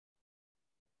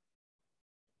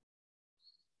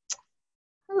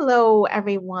Hello,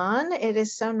 everyone. It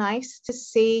is so nice to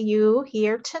see you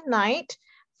here tonight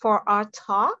for our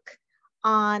talk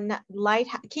on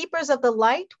Keepers of the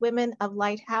Light, Women of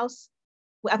Lighthouse.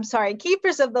 I'm sorry,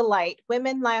 Keepers of the Light,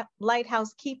 Women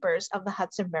Lighthouse Keepers of the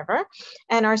Hudson River.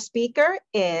 And our speaker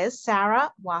is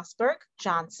Sarah Wassberg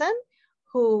Johnson,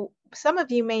 who some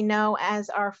of you may know as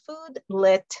our food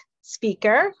lit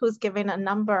speaker, who's given a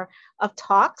number of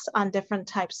talks on different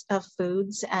types of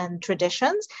foods and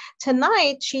traditions.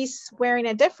 Tonight, she's wearing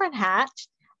a different hat,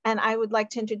 and I would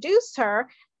like to introduce her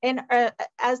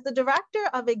as the Director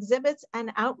of Exhibits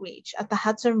and Outreach at the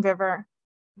Hudson River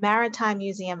Maritime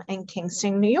Museum in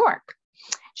Kingston, New York.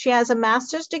 She has a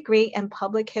master's degree in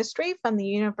public history from the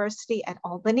University at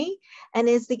Albany and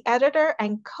is the editor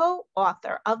and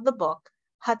co-author of the book,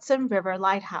 Hudson River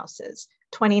Lighthouses,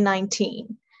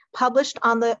 2019. Published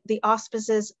on the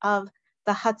auspices of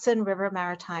the Hudson River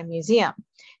Maritime Museum.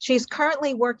 She's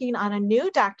currently working on a new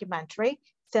documentary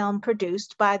film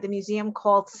produced by the museum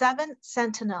called Seven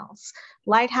Sentinels,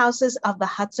 Lighthouses of the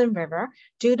Hudson River,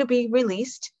 due to be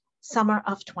released summer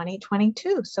of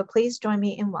 2022. So please join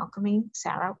me in welcoming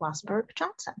Sarah Wassberg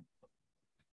Johnson.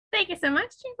 Thank you so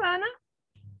much, Giovanna.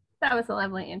 That was a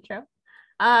lovely intro.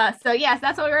 So yes,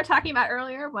 that's what we were talking about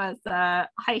earlier, was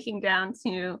hiking down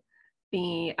to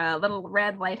the Little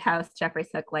Red Lighthouse, Jeffrey's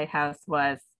Hook Lighthouse,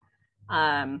 was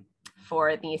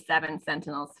for the Seven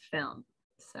Sentinels film.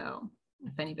 So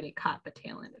if anybody caught the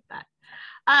tail end of that.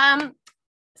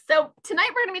 So tonight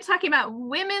we're going to be talking about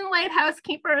women lighthouse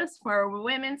keepers for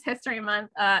Women's History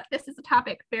Month. This is a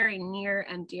topic very near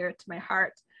and dear to my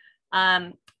heart.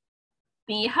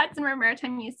 The Hudson River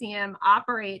Maritime Museum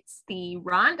operates the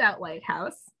Rondout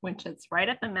Lighthouse, which is right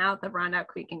at the mouth of Rondout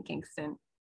Creek in Kingston.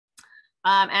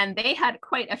 And they had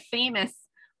quite a famous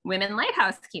women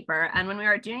lighthouse keeper. And when we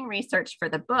were doing research for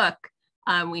the book,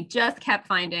 we just kept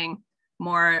finding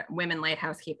more women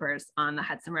lighthouse keepers on the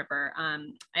Hudson River.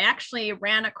 I actually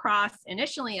ran across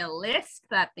initially a list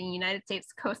that the United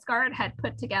States Coast Guard had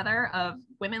put together of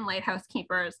women lighthouse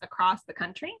keepers across the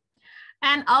country.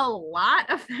 And a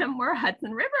lot of them were Hudson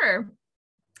River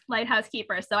lighthouse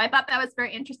keepers. So I thought that was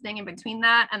very interesting. And between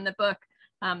that and the book,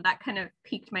 that kind of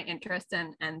piqued my interest,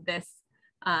 and this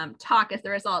talk as the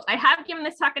result. I have given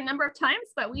this talk a number of times,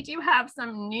 but we do have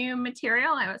some new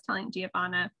material. I was telling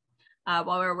Giovanna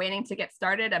while we were waiting to get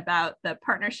started about the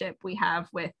partnership we have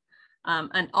with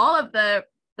and all of the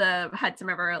Hudson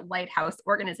River Lighthouse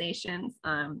organizations,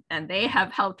 and they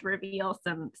have helped reveal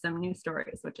some new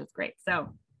stories, which is great. So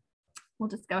we'll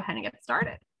just go ahead and get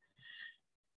started.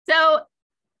 So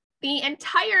the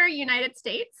entire United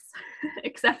States,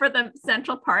 except for the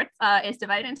central parts, is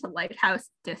divided into lighthouse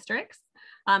districts.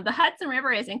 The Hudson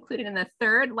River is included in the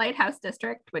 3rd Lighthouse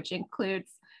District, which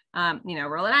includes,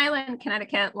 Rhode Island,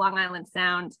 Connecticut, Long Island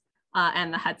Sound,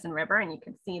 and the Hudson River. And you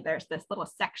can see there's this little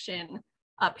section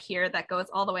up here that goes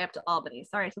all the way up to Albany.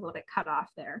 Sorry, it's a little bit cut off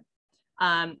there.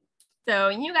 So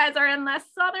you guys are in the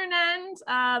southern end.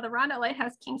 The Rondout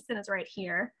Lighthouse Kingston is right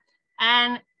here.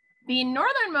 And the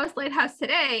northernmost lighthouse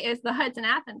today is the Hudson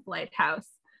Athens Lighthouse.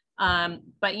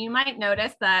 But you might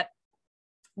notice that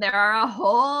there are a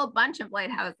whole bunch of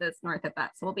lighthouses north of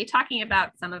that. So we'll be talking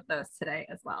about some of those today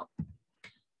as well.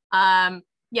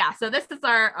 Yeah, so this is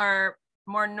our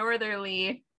more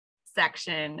northerly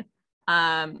section.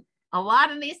 A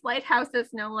lot of these lighthouses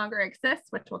no longer exist,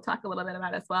 which we'll talk a little bit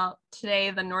about as well.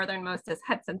 Today, the northernmost is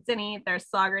Hudson City. There's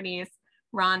Saugerties,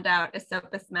 Rondout,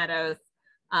 Esopus Meadows,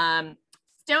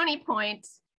 Stony Point,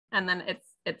 and then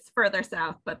it's further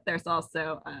south, but there's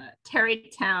also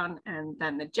Tarrytown, and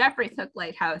then the Jeffrey's Hook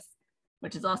Lighthouse,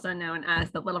 which is also known as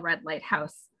the Little Red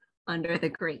Lighthouse under the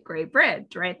Great Gray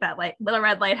Bridge, right? That Little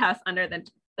Red Lighthouse under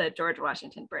the George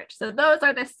Washington Bridge. So those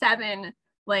are the 7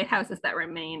 lighthouses that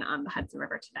remain on the Hudson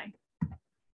River today.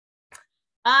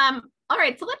 All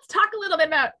right, so let's talk a little bit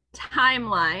about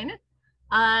timeline.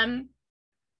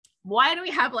 Why do we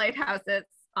have lighthouses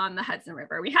on the Hudson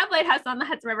River? We have lighthouses on the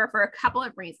Hudson River for a couple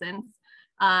of reasons.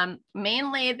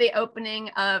 Mainly the opening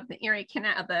of the Erie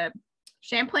Canal, the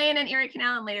Champlain and Erie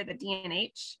Canal, and later the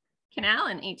D&H Canal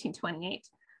in 1828.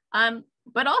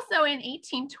 But also in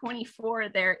 1824,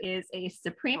 there is a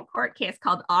Supreme Court case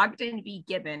called Ogden v.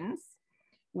 Gibbons,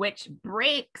 which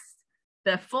breaks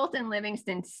the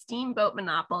Fulton-Livingston steamboat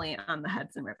monopoly on the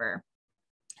Hudson River.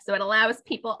 So it allows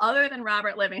people other than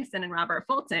Robert Livingston and Robert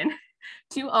Fulton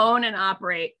to own and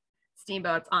operate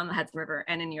steamboats on the Hudson River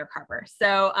and in New York Harbor.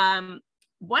 So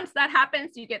once that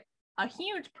happens, you get a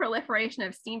huge proliferation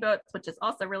of steamboats, which is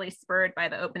also really spurred by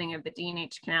the opening of the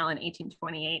D&H Canal in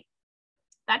 1828.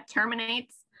 That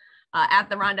terminates at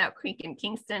the Rondout Creek in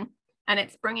Kingston, and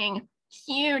it's bringing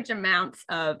huge amounts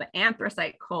of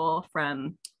anthracite coal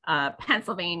from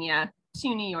Pennsylvania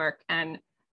to New York. And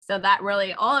so that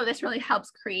really, all of this really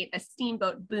helps create a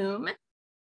steamboat boom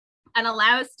and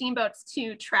allows steamboats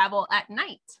to travel at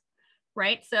night,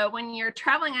 right? So when you're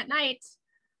traveling at night,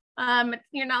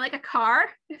 you're not like a car.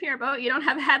 If you're a boat, you don't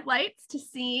have headlights to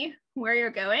see where you're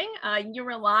going. You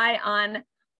rely on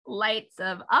lights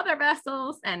of other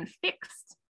vessels and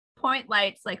fixed point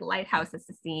lights like lighthouses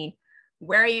to see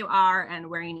where you are and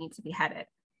where you need to be headed.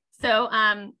 So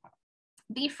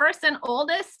the first and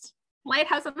oldest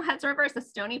lighthouse on the Hudson River is the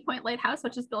Stony Point Lighthouse,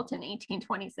 which was built in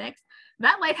 1826.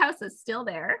 That lighthouse is still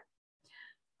there.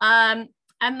 And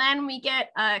then we get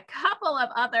a couple of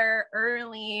other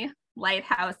early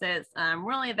lighthouses.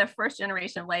 Really, the first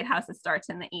generation of lighthouses starts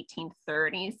in the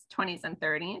 1830s, 20s and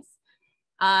 30s.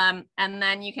 And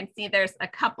then you can see there's a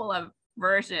couple of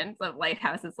versions of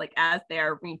lighthouses like as they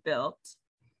are rebuilt,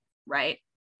 right?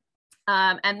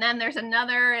 And then there's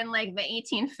another in like the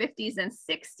 1850s and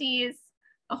 60s,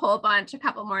 a whole bunch, a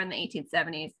couple more in the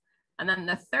 1870s. And then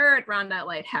the third Rondout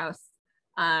Lighthouse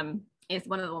is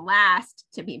one of the last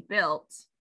to be built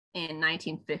in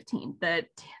 1915.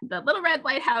 The Little Red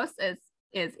Lighthouse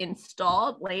is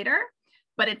installed later,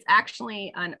 but it's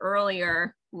actually an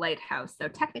earlier lighthouse. So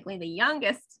technically the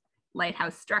youngest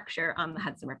lighthouse structure on the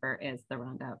Hudson River is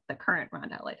the current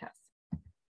Rondout Lighthouse.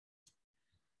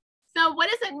 So what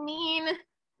does it mean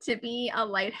to be a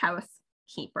lighthouse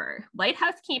keeper?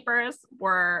 Lighthouse keepers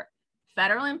were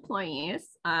federal employees.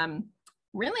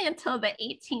 Really until the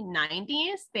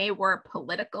 1890s, they were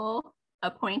political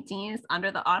appointees under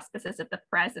the auspices of the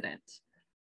president.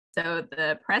 So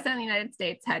the president of the United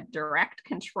States had direct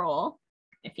control,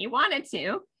 if he wanted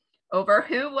to, over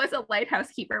who was a lighthouse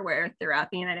keeper where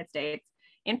throughout the United States.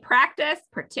 In practice,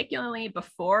 particularly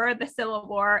before the Civil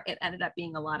War, it ended up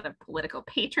being a lot of political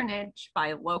patronage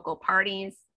by local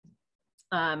parties.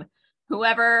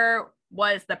 Whoever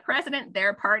was the president,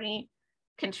 their party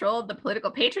controlled the political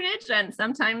patronage, and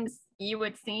sometimes you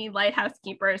would see lighthouse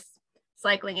keepers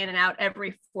cycling in and out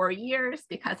every 4 years.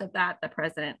 Because of that, the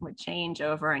president would change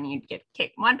over and you'd get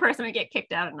kicked. One person would get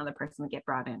kicked out, another person would get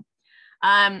brought in.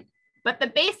 But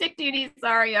the basic duties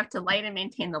are you have to light and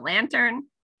maintain the lantern.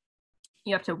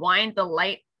 You have to wind the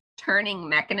light turning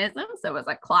mechanism. So it was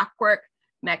a clockwork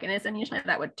mechanism usually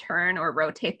that would turn or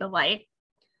rotate the light.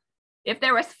 If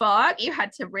there was fog, you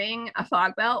had to ring a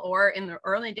fog bell, or in the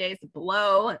early days,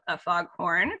 blow a fog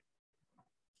horn.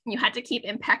 You had to keep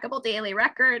impeccable daily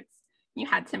records. You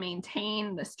had to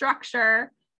maintain the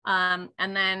structure. And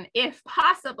then if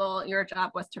possible, your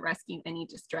job was to rescue any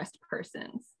distressed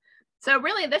persons. So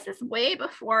really, this is way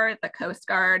before the Coast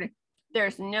Guard.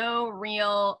 There's no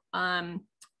real,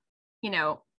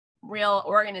 real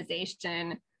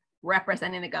organization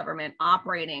representing the government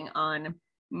operating on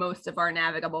most of our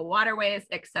navigable waterways,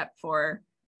 except for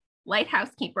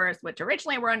lighthouse keepers, which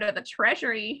originally were under the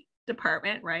Treasury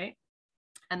Department, right?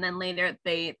 And then later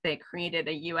they created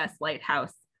a U.S.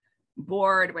 Lighthouse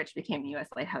Board, which became the U.S.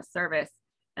 Lighthouse Service.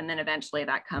 And then eventually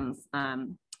that comes,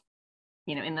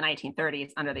 in the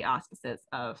 1930s under the auspices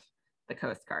of the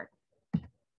Coast Guard.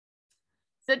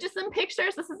 So just some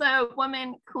pictures. This is a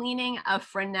woman cleaning a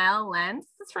Fresnel lens.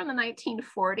 This is from the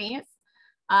 1940s.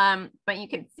 But you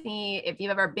can see if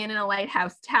you've ever been in a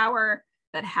lighthouse tower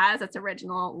that has its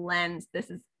original lens, this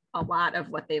is a lot of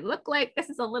what they look like. This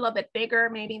is a little bit bigger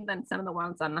maybe than some of the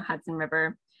ones on the Hudson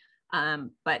River,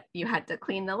 but you had to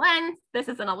clean the lens. This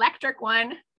is an electric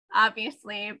one,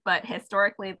 obviously, but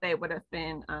historically they would have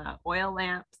been oil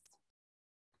lamps,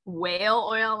 whale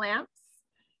oil lamps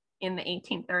in the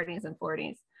 1830s and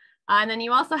 40s. And then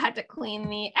you also had to clean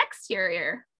the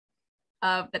exterior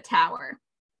of the tower.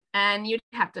 And you'd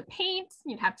have to paint,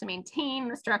 you'd have to maintain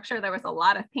the structure. There was a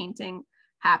lot of painting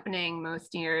happening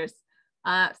most years.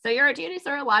 So your duties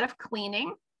are a lot of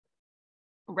cleaning,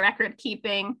 record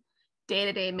keeping,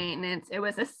 day-to-day maintenance. It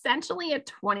was essentially a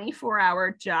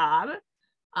 24-hour job.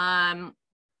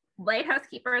 Lighthouse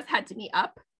keepers had to be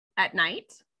up at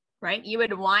night, right? You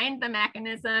would wind the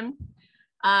mechanism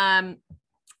and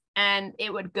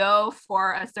it would go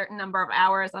for a certain number of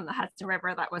hours on the Hudson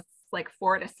River. That was like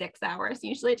 4 to 6 hours,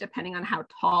 usually depending on how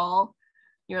tall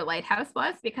your lighthouse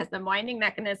was, because the winding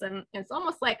mechanism is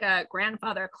almost like a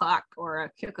grandfather clock or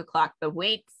a cuckoo clock. The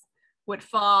weights would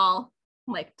fall,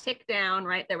 like tick down,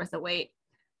 right? There was a weight.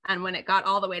 And when it got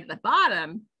all the way to the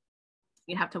bottom,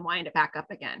 you'd have to wind it back up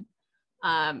again.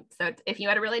 So if you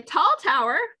had a really tall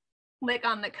tower, like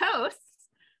on the coast,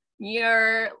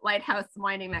 your lighthouse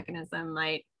winding mechanism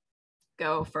might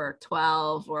go for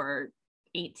 12 or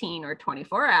 18 or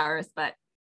 24 hours, but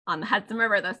On the Hudson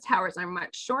River, those towers are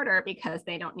much shorter because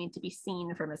they don't need to be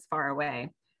seen from as far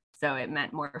away. So it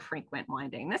meant more frequent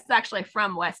winding. This is actually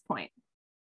from West Point,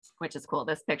 which is cool.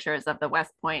 This picture is of the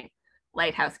West Point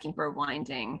lighthouse keeper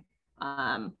winding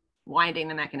the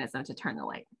mechanism to turn the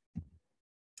light.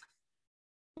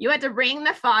 You had to ring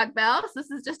the fog bell. So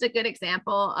this is just a good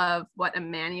example of what a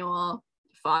manual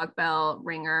fog bell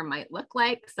ringer might look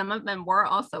like. Some of them were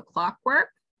also clockwork.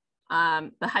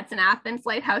 The Hudson Athens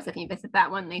Lighthouse, if you visit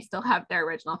that one, they still have their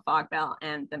original fog bell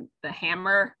and the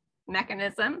hammer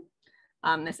mechanism.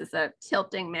 This is a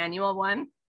tilting manual one.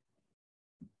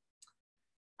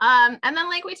 And then,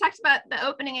 like we talked about, the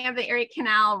opening of the Erie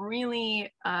Canal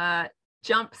really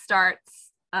jump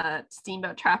starts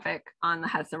steamboat traffic on the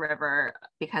Hudson River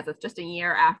because it's just a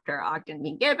year after Ogden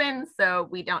v. Gibbons. So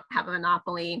we don't have a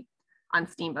monopoly on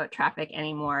steamboat traffic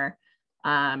anymore.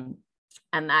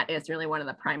 And that is really one of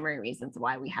the primary reasons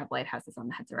why we have lighthouses on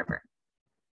the Hudson River.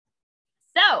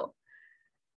 So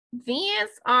these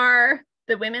are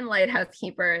the women lighthouse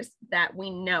keepers that we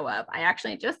know of. I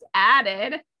actually just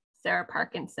added Sarah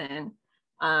Parkinson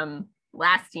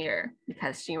last year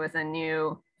because she was a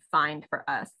new find for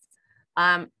us.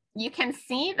 You can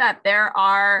see that there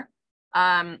are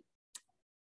a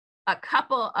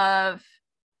couple of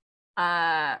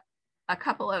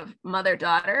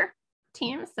mother-daughter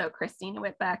teams. So Christina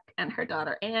Whitbeck and her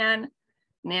daughter Anne,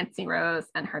 Nancy Rose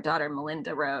and her daughter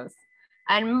Melinda Rose.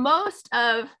 And most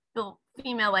of the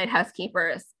female lighthouse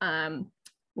keepers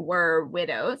were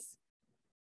widows,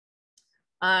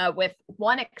 with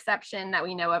one exception that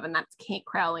we know of, and that's Kate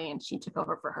Crowley, and she took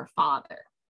over for her father,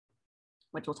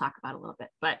 which we'll talk about a little bit.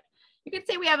 But you can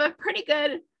see we have a pretty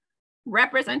good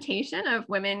representation of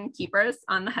women keepers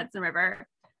on the Hudson River.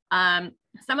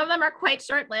 Some of them are quite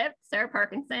short-lived. Sarah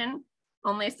Parkinson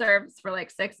only serves for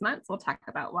like 6 months. We'll talk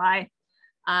about why.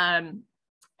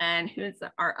 And who's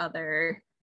our other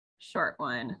short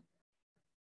one?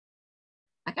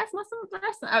 I guess most of the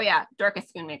rest. Oh yeah, Dorcas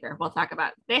Schoonmaker. We'll talk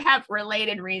about. They have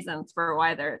related reasons for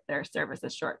why their service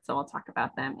is short. So we'll talk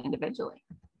about them individually.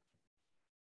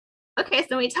 Okay,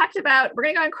 so we talked about. We're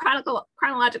going to go in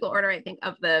chronological order, I think,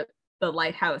 of the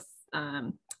lighthouse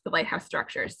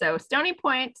structure. So Stony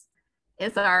Point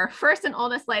is our first and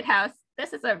oldest lighthouse.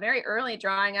 This is a very early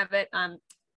drawing of it.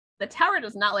 The tower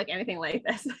does not look anything like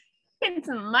this. It's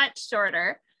much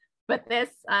shorter, but this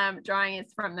drawing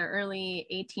is from the early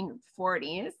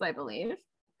 1840s, I believe.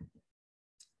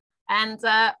 And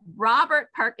Robert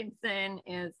Parkinson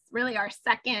is really our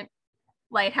second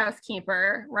lighthouse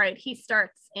keeper, right? He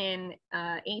starts in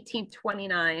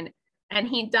 1829 and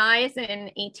he dies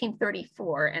in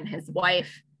 1834, and his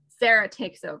wife, Sarah,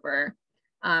 takes over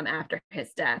after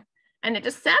his death. And in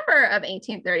December of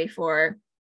 1834,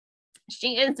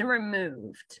 she is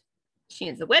removed. She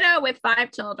is a widow with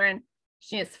 5 children.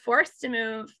 She is forced to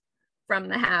move from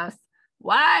the house.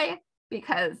 Why?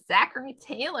 Because Zachary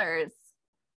Taylor's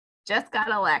just got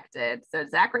elected. So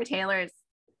Zachary Taylor's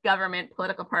government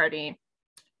political party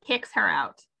kicks her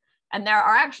out. And there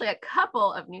are actually a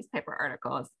couple of newspaper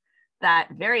articles that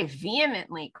very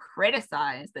vehemently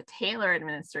criticize the Taylor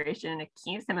administration and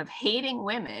accuse him of hating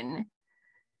women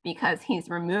because he's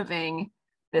removing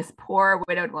this poor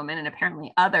widowed woman and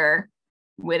apparently other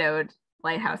widowed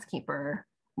lighthouse keeper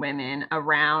women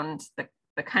around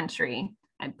the country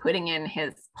and putting in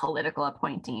his political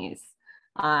appointees.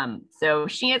 So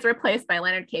she is replaced by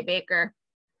Leonard K. Baker,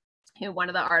 who one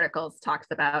of the articles talks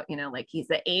about, like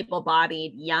he's an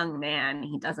able-bodied young man.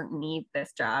 He doesn't need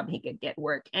this job. He could get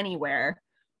work anywhere.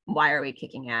 Why are we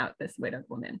kicking out this widowed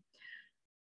woman?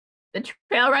 The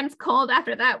trail runs cold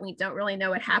after that. We don't really know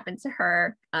what happened to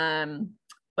her,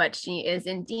 but she is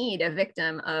indeed a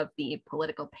victim of the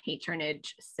political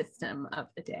patronage system of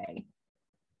the day.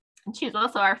 And she's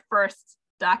also our first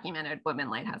documented woman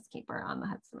lighthouse keeper on the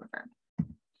Hudson River.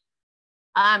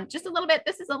 Just a little bit,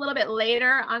 this is a little bit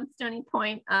later on Stony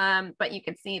Point, but you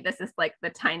can see this is like the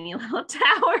tiny little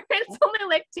tower. It's only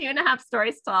like 2.5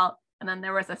 stories tall. And then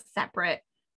there was a separate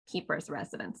keeper's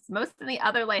residence. Most of the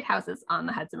other lighthouses on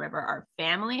the Hudson River are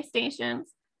family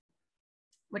stations,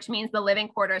 which means the living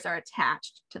quarters are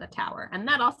attached to the tower. And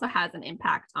that also has an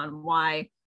impact on why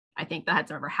I think the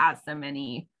Hudson River has so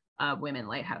many women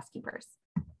lighthouse keepers.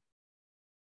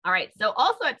 All right, so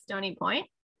also at Stony Point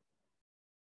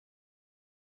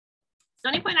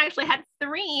actually had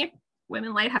 3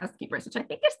 women lighthouse keepers, which I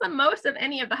think is the most of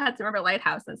any of the Hudson River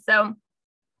lighthouses. So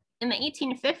in the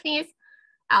 1850s,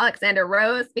 Alexander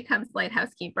Rose becomes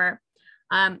lighthouse keeper.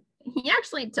 He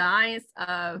actually dies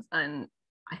of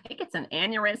I think it's an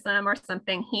aneurysm or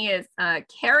something. He is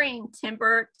carrying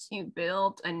timber to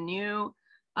build a new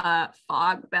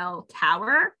fog bell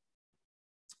tower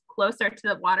closer to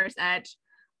the water's edge.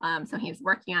 So he's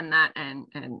working on that, and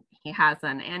he has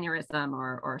an aneurysm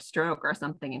or stroke or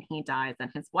something, and he dies.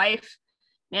 And his wife,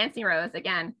 Nancy Rose,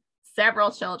 again,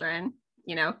 several children,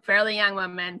 you know, fairly young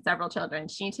woman, several children.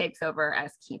 She takes over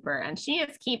as keeper, and she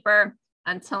is keeper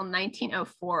until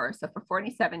 1904. So for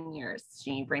 47 years,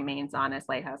 she remains on as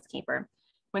lighthouse keeper.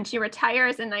 When she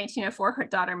retires in 1904, her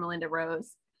daughter, Melinda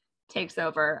Rose, takes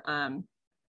over.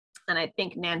 And I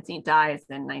think Nancy dies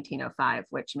in 1905,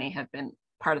 which may have been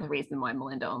part of the reason why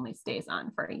Melinda only stays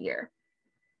on for a year.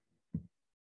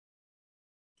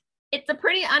 It's a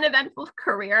pretty uneventful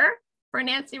career for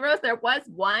Nancy Rose. There was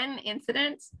one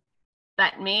incident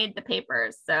that made the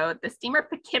papers. So the steamer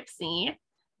Poughkeepsie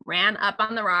ran up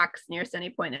on the rocks near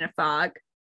Stony Point in a fog.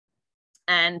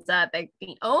 And the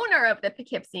owner of the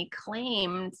Poughkeepsie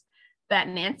claimed that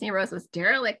Nancy Rose was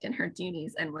derelict in her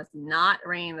duties and was not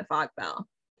ringing the fog bell.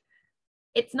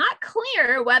 It's not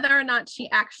clear whether or not she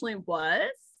actually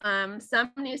was.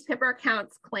 Some newspaper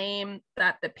accounts claim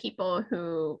that the people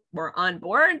who were on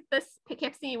board this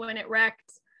Poughkeepsie when it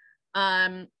wrecked,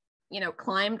 you know,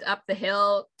 climbed up the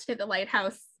hill to the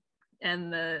lighthouse,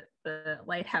 and the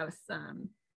lighthouse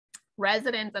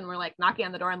residents and were like knocking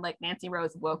on the door, and like Nancy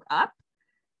Rose woke up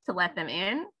to let them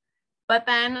in. But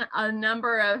then a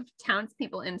number of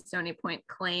townspeople in Stony Point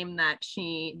claim that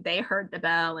they heard the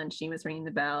bell and she was ringing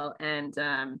the bell, and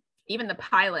even the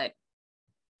pilot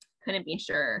couldn't be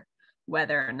sure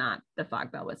whether or not the fog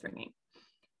bell was ringing.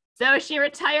 So she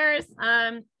retires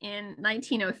in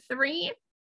 1903.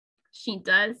 She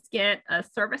does get a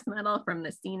service medal from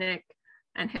the Scenic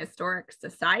and Historic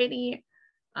Society,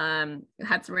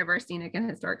 Hudson River Scenic and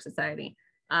Historic Society.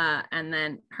 And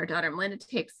then her daughter Melinda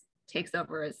takes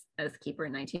over as keeper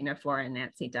in 1904, and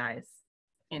Nancy dies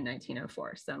in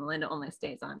 1904. So Melinda only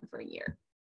stays on for a year.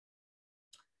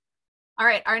 All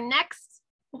right, our next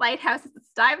lighthouse is the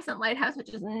Stuyvesant Lighthouse,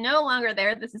 which is no longer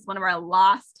there. This is one of our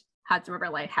lost Hudson River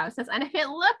lighthouses. And if it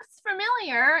looks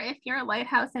familiar, if you're a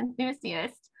lighthouse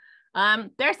enthusiast,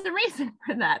 there's a reason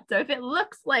for that. So if it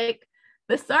looks like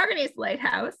the Saugerties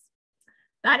Lighthouse,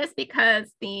 that is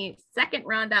because the second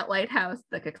Rondout Lighthouse,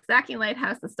 the Coxsackie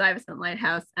Lighthouse, the Stuyvesant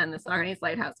Lighthouse, and the Saugerties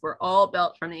Lighthouse were all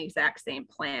built from the exact same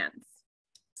plans.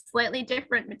 Slightly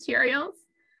different materials,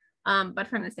 but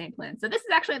from the same plan. So this is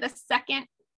actually the second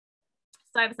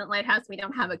Stuyvesant Lighthouse. We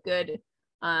don't have a good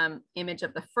image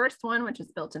of the first one, which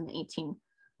was built in the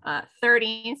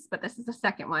 1830s, but this is the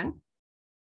second one.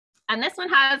 And this one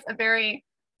has a very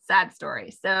sad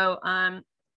story. So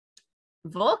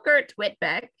Volkert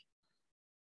Whitbeck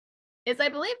is, I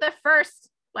believe, the first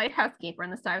lighthouse keeper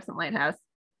in the Stuyvesant Lighthouse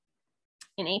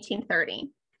in 1830.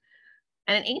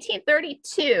 And in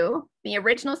 1832, the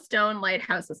original stone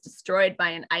lighthouse was destroyed by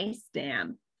an ice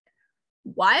dam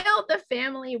while the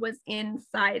family was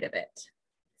inside of it.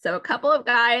 So a couple of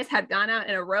guys had gone out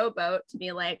in a rowboat to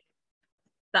be like,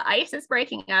 the ice is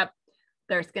breaking up.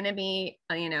 There's going to be,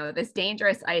 you know, this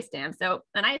dangerous ice dam. So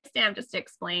an ice dam, just to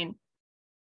explain,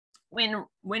 when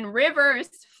rivers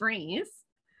freeze,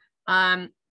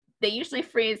 they usually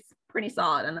freeze pretty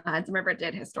solid, and the Hudson River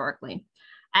did historically.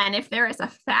 And if there is a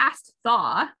fast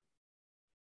thaw,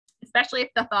 especially if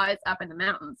the thaw is up in the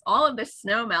mountains, all of the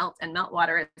snow melt and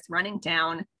meltwater is running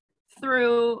down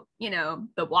through, you know,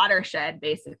 the watershed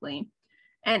basically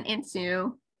and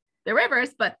into the rivers,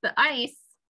 but the ice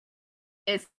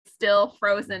is still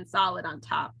frozen solid on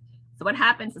top. So what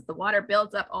happens is the water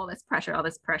builds up all this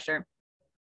pressure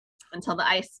until the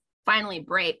ice finally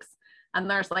breaks, and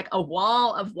there's like a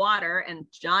wall of water and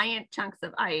giant chunks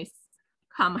of ice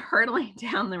come hurtling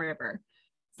down the river.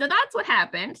 So that's what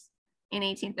happened in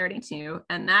 1832,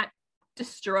 and that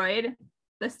destroyed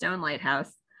the stone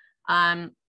lighthouse. A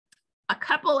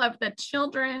couple of the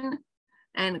children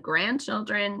and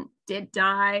grandchildren did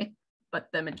die, but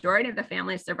the majority of the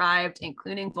family survived,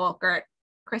 including Volkert,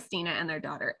 Christina, and their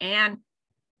daughter Anne.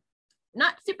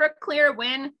 Not super clear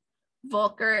when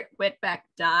Volkert Whitbeck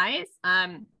dies.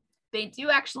 They do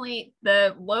actually,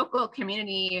 the local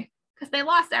community, because they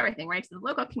lost everything, right? So the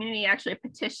local community actually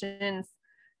petitions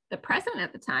the president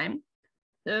at the time,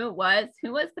 who was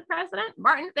the president?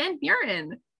 Martin Van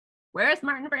Buren. Where is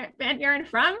Martin Van Buren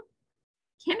from?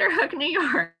 Kinderhook, New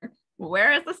York.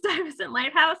 Where is the Stuyvesant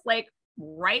Lighthouse? Like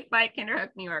right by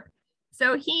Kinderhook, New York.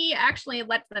 So he actually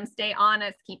lets them stay on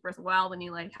as keepers while the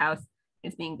new lighthouse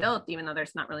is being built, even though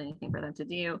there's not really anything for them to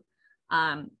do.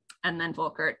 And then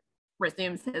Volkert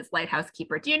resumes his lighthouse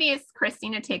keeper duties.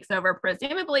 Christina takes over,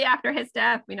 presumably after his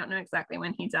death. We don't know exactly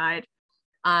when he died.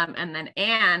 And then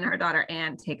Anne, her daughter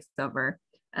Anne, takes over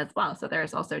as well. So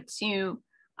there's also two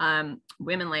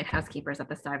women lighthouse keepers at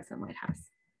the Stuyvesant Lighthouse.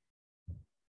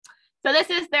 So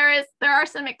there are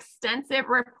some extensive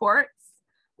reports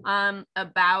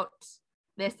about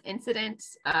this incident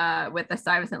with the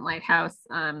Stuyvesant Lighthouse.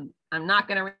 I'm not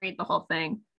going to read the whole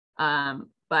thing,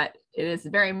 but it is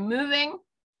very moving.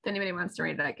 If anybody wants to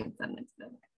read it, I can send it to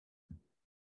them.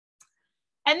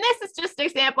 And this is just an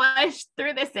example. I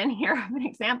threw this in here of an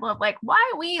example of like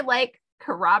why we like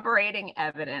corroborating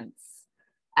evidence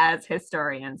as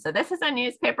historians. So this is a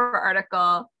newspaper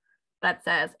article that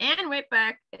says Anne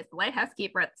Whitbeck is the lighthouse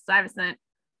keeper at the Stuyvesant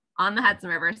on the Hudson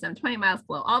River, some 20 miles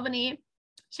below Albany.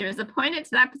 She was appointed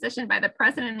to that position by the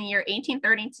president in the year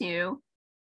 1832,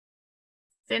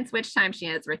 since which time she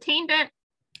has retained it.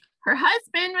 Her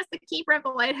husband was the keeper of the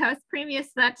lighthouse previous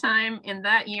to that time. In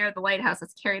that year, the lighthouse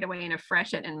was carried away in a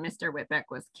freshet and Mr. Whitbeck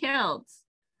was killed.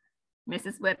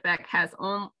 Mrs. Whitbeck has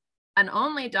an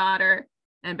only daughter,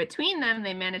 and between them,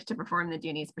 they managed to perform the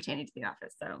duties pertaining to the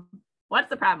office. So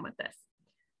what's the problem with this?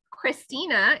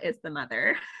 Christina is the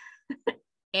mother.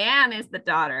 Anne is the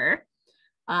daughter.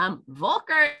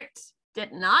 Volkert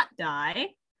did not die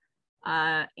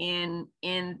in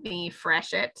the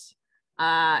freshet.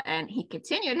 And he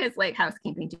continued his lighthouse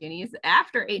keeping duties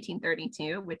after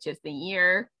 1832, which is the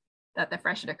year that the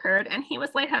freshet occurred, and he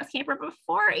was lighthouse keeper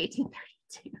before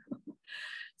 1832.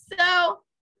 So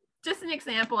just an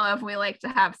example of we like to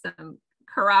have some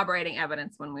corroborating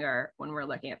evidence when we're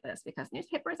looking at this, because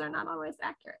newspapers are not always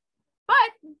accurate. But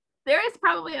there is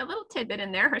probably a little tidbit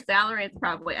in there. Her salary is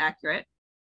probably accurate.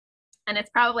 And it's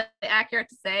probably accurate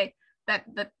to say that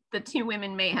the two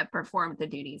women may have performed the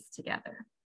duties together.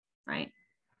 Right.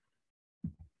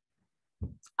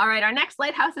 All right, our next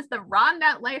lighthouse is the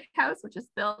Rondout Lighthouse, which is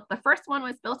built, the first one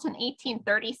was built in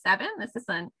 1837. This is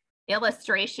an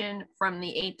illustration from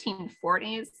the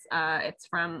 1840s. It's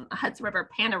from a Hudson River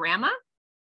Panorama,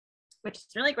 which is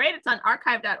really great. It's on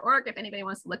archive.org if anybody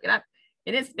wants to look it up.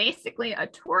 It is basically a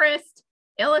tourist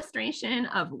illustration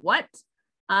of what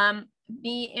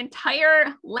the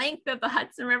entire length of the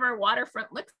Hudson River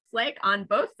waterfront looks like on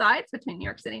both sides between New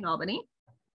York City and Albany.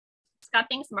 It's got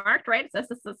things marked, right? It says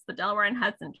this is the Delaware and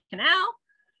Hudson Canal,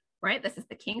 right? This is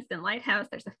the Kingston Lighthouse.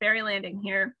 There's a ferry landing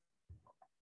here.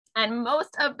 And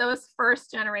most of those first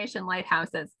generation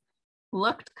lighthouses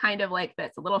looked kind of like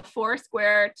this, a little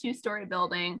 4-square, 2-story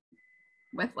building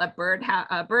with a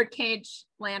bird cage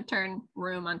lantern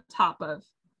room on top of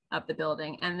the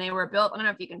building. And they were built, I don't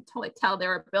know if you can totally tell, they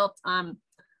were built on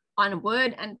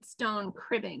wood and stone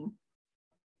cribbing,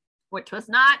 which was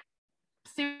not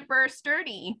super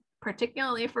sturdy,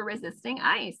 particularly for resisting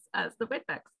ice, as the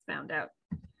Whitbecks found out.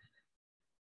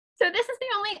 So this is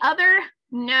the only other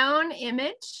known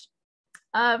image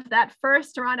of that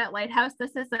first Rondout Lighthouse.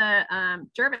 This is a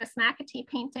Jervis McAtee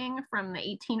painting from the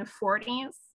 1840s.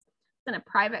 It's in a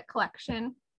private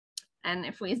collection. And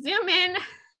if we zoom in,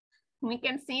 we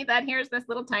can see that here's this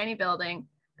little tiny building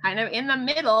kind of in the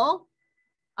middle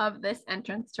of this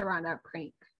entrance to Rondout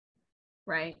Creek,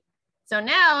 right? So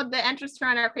now the entrance to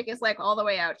Rondout Creek is like all the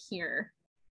way out here,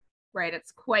 right?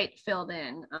 It's quite filled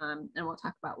in, and we'll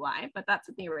talk about why, but that's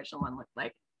what the original one looked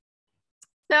like.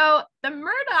 So the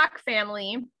Murdoch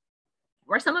family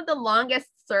were some of the longest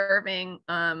serving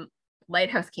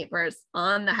lighthouse keepers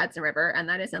on the Hudson River, and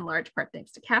that is in large part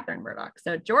thanks to Catherine Murdoch.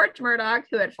 So George Murdoch,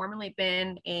 who had formerly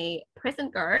been a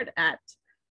prison guard at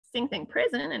Sing Sing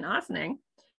Prison in Ossining,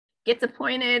 gets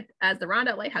appointed as the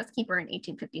Rondout Lighthouse keeper in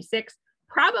 1856,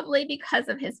 probably because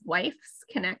of his wife's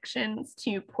connections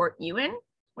to Port Ewan,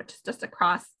 which is just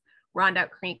across Rondout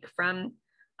Creek from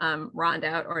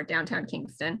Rondout or downtown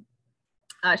Kingston.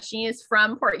 She is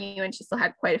from Port Ewan. She still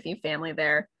had quite a few family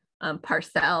there.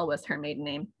 Parcell was her maiden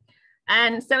name.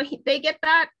 And so they get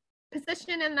that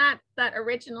position in that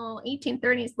original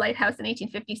 1830s lighthouse in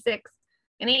 1856.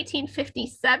 In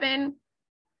 1857,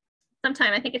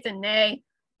 sometime, I think it's in May,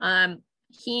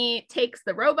 he takes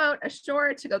the rowboat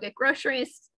ashore to go get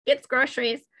groceries, gets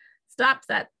groceries, stops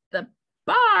at the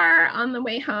bar on the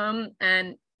way home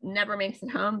and never makes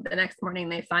it home. The next morning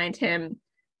they find him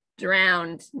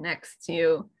drowned next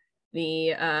to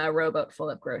the rowboat full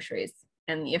of groceries.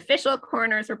 And the official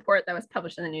coroner's report that was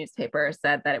published in the newspaper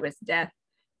said that it was death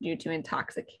due to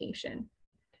intoxication.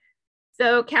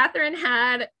 So Catherine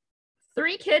had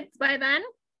 3 kids by then,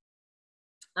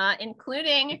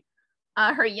 including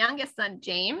her youngest son,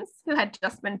 James, who had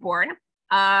just been born.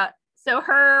 So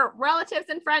her relatives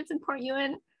and friends in Port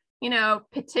Ewan,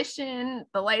 petition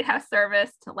the lighthouse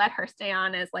service to let her stay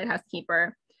on as lighthouse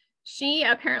keeper. She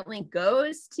apparently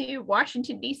goes to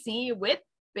Washington, D.C. with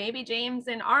baby James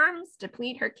in arms to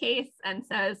plead her case and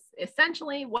says,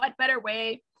 essentially, what better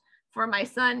way for my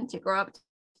son to grow up to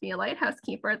be a lighthouse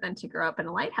keeper than to grow up in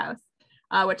a lighthouse?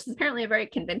 which is apparently a very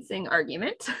convincing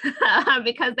argument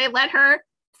because they let her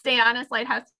stay on as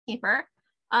lighthouse keeper.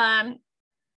 And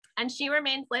she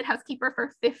remains lighthouse keeper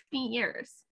for 50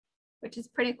 years, which is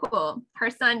pretty cool. Her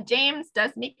son James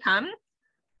does become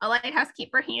a lighthouse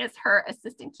keeper. He is her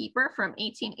assistant keeper from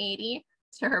 1880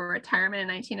 to her retirement in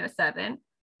 1907.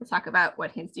 We'll talk about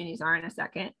what his duties are in a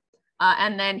second.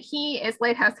 And then he is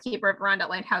lighthouse keeper of Rondout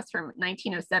Lighthouse from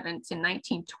 1907 to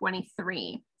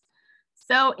 1923.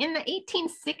 So in the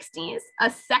 1860s,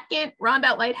 a second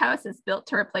Rondout Lighthouse is built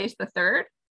to replace the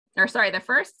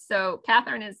first. So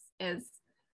Catherine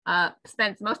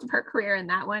spends most of her career in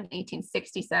that one,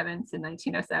 1867 to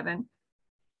 1907.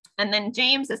 And then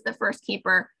James is the first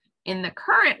keeper in the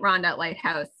current Rondout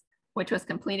Lighthouse, which was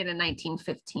completed in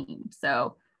 1915.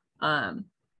 So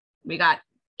we got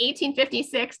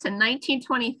 1856 to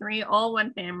 1923, all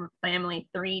one family,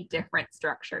 3 different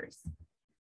structures.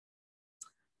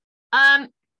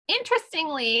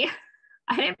 Interestingly,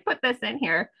 I didn't put this in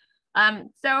here.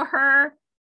 So her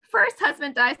first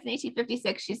husband dies in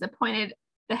 1856. She's appointed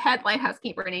the head lighthouse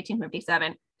keeper in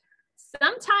 1857.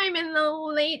 Sometime in the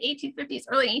late 1850s,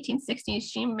 early 1860s,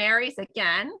 she marries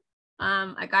again,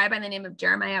 a guy by the name of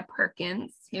Jeremiah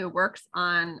Perkins, who works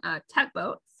on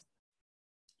tugboats.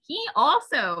 He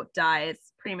also dies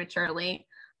prematurely,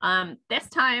 this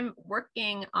time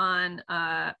working on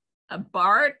a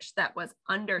barge that was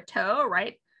under tow,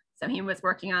 right? So he was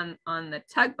working on the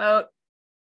tugboat,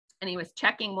 and he was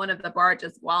checking one of the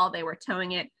barges while they were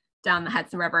towing it down the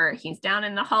Hudson River. He's down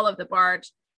in the hull of the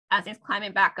barge. As he's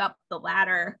climbing back up, the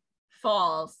ladder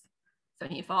falls. So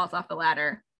he falls off the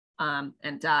ladder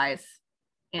and dies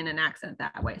in an accident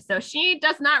that way. So she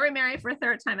does not remarry for a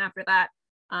third time after that,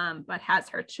 but has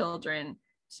her children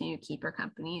to keep her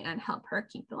company and help her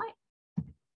keep the light.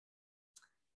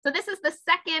 So this is the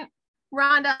second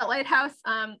Rondout Lighthouse.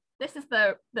 This is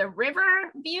the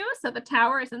river view. So the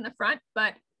tower is in the front,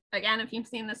 but again, if you've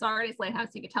seen this already, lighthouse,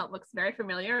 you can tell it looks very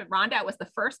familiar. Rondout was the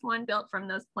first one built from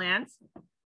those plans,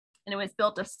 and it was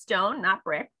built of stone, not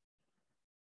brick,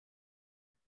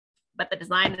 but the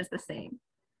design is the same.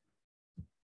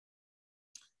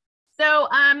 So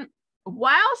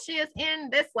while she is in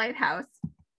this lighthouse,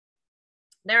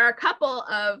 there are a couple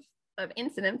of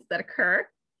incidents that occur.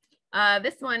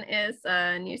 This one is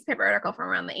a newspaper article from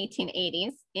around the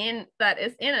 1880s that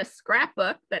is in a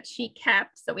scrapbook that she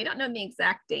kept. So we don't know the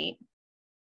exact date,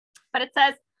 but it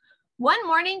says, one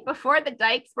morning before the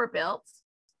dikes were built,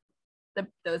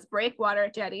 those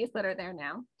breakwater jetties that are there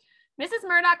now, Mrs.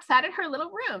 Murdoch sat in her little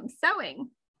room sewing.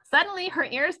 Suddenly her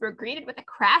ears were greeted with a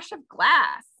crash of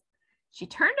glass. She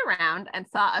turned around and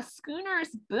saw a schooner's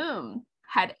boom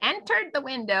had entered the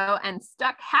window and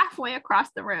stuck halfway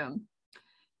across the room.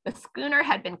 The schooner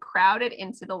had been crowded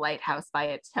into the lighthouse by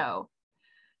a tow.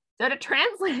 So to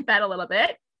translate that a little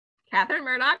bit, Catherine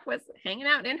Murdoch was hanging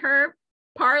out in her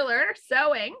parlor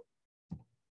sewing,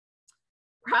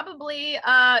 probably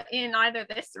in either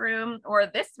this room or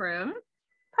this room,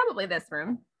 probably this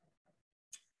room.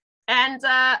 And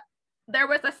there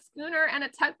was a schooner and a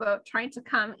tugboat trying to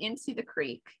come into the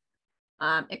creek.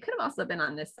 It could have also been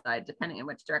on this side, depending on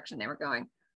which direction they were going.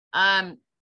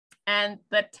 And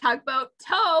the tugboat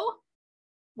tow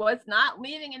was not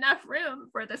leaving enough room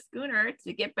for the schooner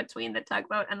to get between the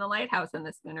tugboat and the lighthouse, and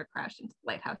the schooner crashed into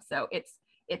the lighthouse. So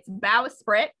it's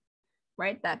bowsprit,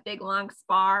 right? That big long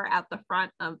spar out the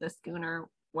front of the schooner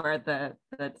where the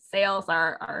sails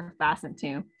are fastened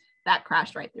to, that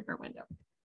crashed right through her window.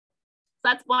 So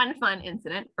that's one fun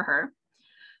incident for her.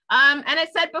 And it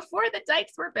said before the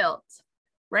dikes were built,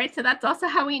 right? So that's also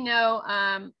how we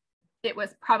know it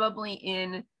was probably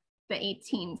in the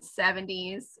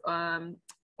 1870s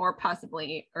or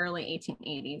possibly early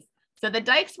 1880s. So the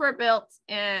dikes were built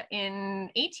in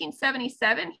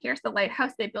 1877. Here's the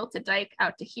lighthouse. They built a dike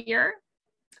out to here.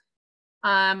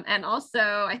 And also,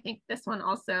 I think this one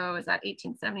also is at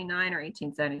 1879 or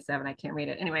 1877. I can't read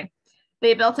it. Anyway,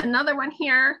 they built another one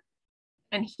here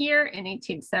and here in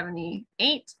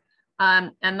 1878.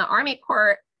 And the Army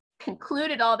Corps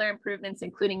concluded all their improvements,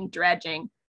 including dredging,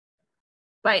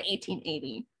 by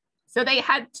 1880. So they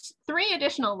had 3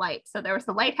 additional lights. So there was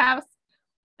the lighthouse,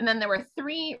 and then there were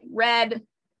 3 red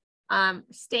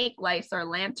stake lights or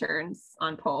lanterns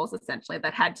on poles, essentially,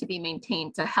 that had to be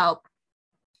maintained to help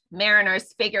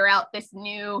mariners figure out this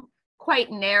new,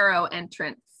 quite narrow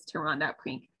entrance to Rondout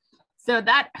Creek. So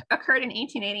that occurred in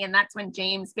 1880, and that's when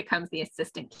James becomes the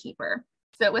assistant keeper.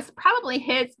 So it was probably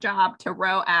his job to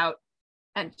row out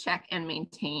and check and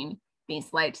maintain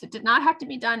these lights. It did not have to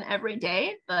be done every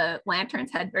day. The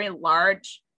lanterns had very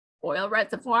large oil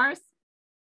reservoirs,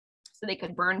 so they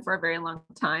could burn for a very long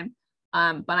time.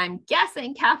 But I'm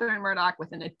guessing Catherine Murdoch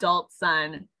with an adult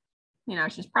son, you know,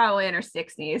 she's probably in her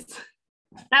 60s.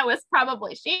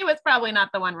 She was probably not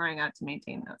the one running out to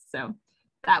maintain those. So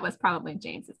that was probably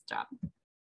James's job.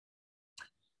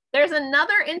 There's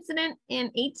another incident in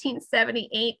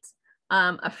 1878,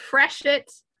 a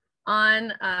freshet on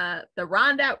the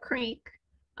Rondout Creek.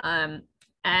 And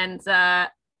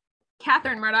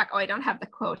Catherine Murdoch, oh, I don't have the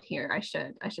quote here. I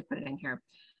should put it in here.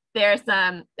 There's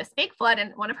this big flood,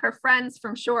 and one of her friends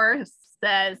from shore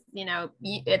says, you know,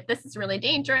 if this is really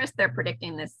dangerous, they're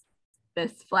predicting this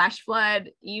flash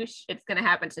flood. It's going to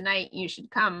happen tonight. You should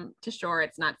come to shore.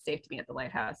 It's not safe to be at the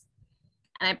lighthouse.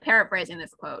 And I'm paraphrasing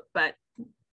this quote, but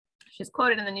she's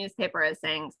quoted in the newspaper as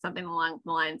saying something along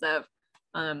the lines of,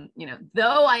 you know,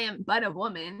 though I am but a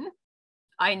woman,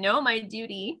 I know my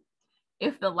duty.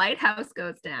 If the lighthouse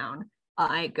goes down,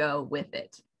 I go with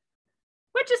it.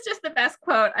 Which is just the best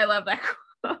quote. I love that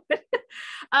quote.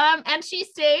 And she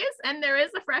stays, and there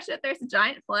is a freshet. There's a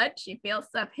giant flood. She feels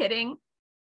stuff hitting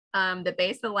the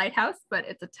base of the lighthouse, but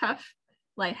it's a tough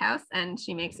lighthouse, and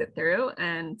she makes it through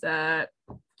and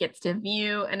gets to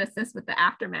view and assist with the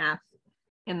aftermath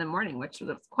in the morning, which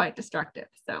was quite destructive.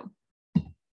 So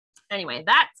anyway,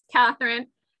 that's Catherine.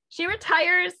 She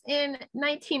retires in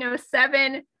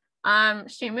 1907.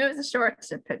 She moves ashore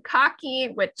to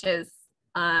Pidcocky, which is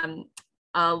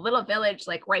a little village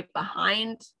like right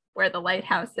behind where the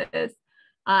lighthouse is.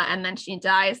 And then she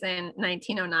dies in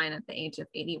 1909 at the age of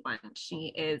 81.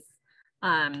 She is,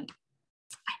 I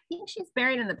think she's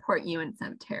buried in the Port Ewan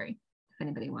Cemetery, if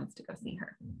anybody wants to go see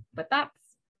her. But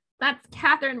that's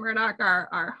Catherine Murdoch,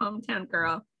 our hometown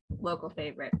girl, local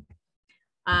favorite.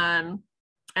 And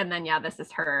then, yeah, this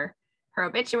is her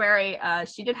obituary.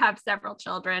 She did have several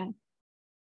children,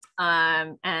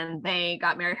 and they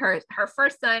got married. Her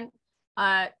first son,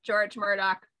 George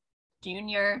Murdoch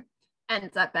Jr.,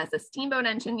 ends up as a steamboat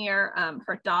engineer.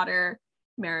 Her daughter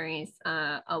marries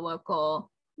a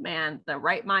local man, the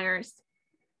Reitmeyers.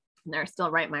 And there are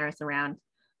still Reitmeyers around.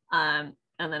 And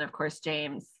then, of course,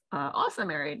 James also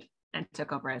married and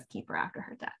took over as keeper after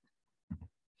her death.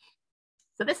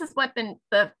 So this is what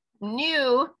the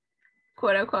new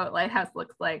quote unquote lighthouse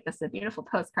looks like. This is a beautiful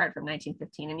postcard from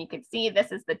 1915. And you can see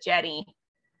this is the jetty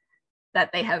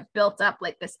that they have built up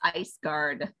like this ice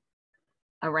guard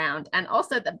around. And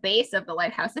also the base of the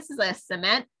lighthouse. This is a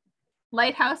cement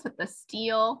lighthouse with the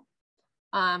steel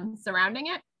surrounding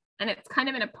it. And it's kind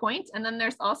of in a point. And then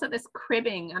there's also this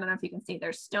cribbing. I don't know if you can see,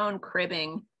 there's stone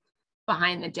cribbing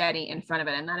behind the jetty in front of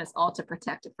it. And that is all to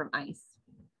protect it from ice.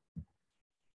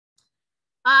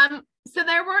 So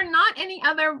there were not any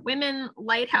other women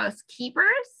lighthouse keepers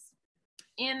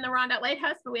in the Rondout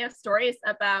Lighthouse, but we have stories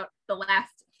about the last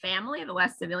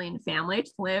civilian family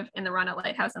to live in the Rondout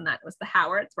Lighthouse, and that was the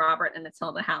Howards, Robert and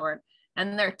Matilda Howard.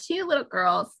 And their two little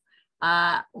girls,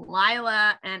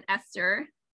 Lila and Esther,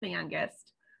 the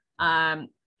youngest.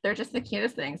 They're just the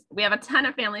cutest things. We have a ton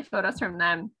of family photos from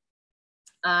them.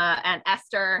 And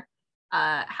Esther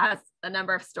has a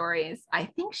number of stories. I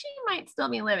think she might still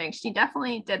be living. She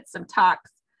definitely did some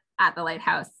talks at the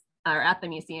lighthouse or at the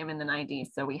museum in the 90s.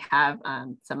 So we have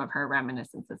some of her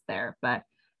reminiscences there, but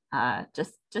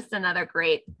just another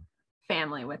great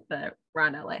family with the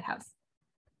Rondout Lighthouse.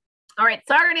 All right,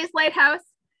 Saugerties Lighthouse,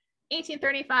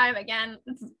 1835. Again,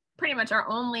 this is pretty much our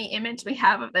only image we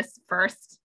have of this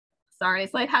first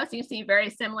Saugerties Lighthouse. You see very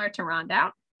similar to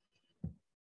Rondout.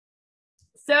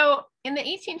 So in the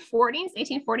 1840s,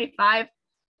 1845,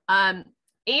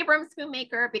 Abram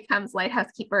Schoonmaker becomes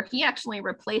lighthouse keeper. He actually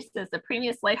replaces the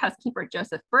previous lighthouse keeper,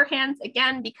 Joseph Burhans,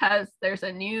 again, because there's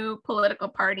a new political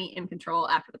party in control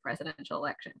after the presidential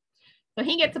election. So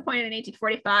he gets appointed in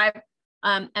 1845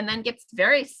 and then gets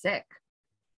very sick.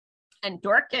 And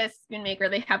Dorcas Schoonmaker,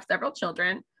 they have several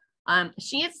children.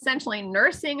 She is essentially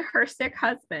nursing her sick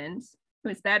husband,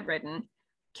 who's bedridden,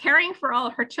 caring for all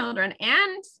of her children,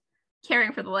 and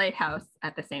caring for the lighthouse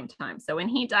at the same time. So when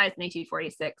he dies in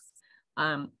 1846,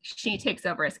 she takes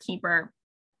over as keeper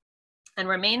and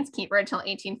remains keeper until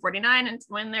 1849. And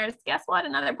when there's, guess what,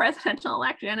 another presidential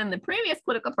election, and the previous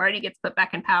political party gets put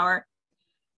back in power,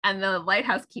 and the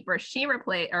lighthouse keeper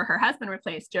her husband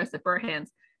replaced, Joseph Burhans,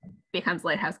 becomes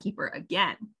lighthouse keeper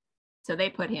again. So they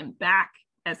put him back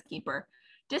as keeper,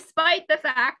 despite the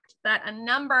fact that a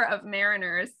number of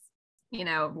mariners,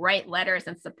 write letters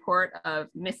in support of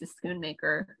Mrs.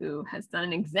 Schoonmaker, who has done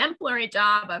an exemplary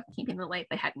job of keeping the light.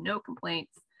 They had no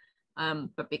complaints,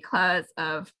 but because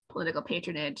of political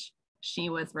patronage, she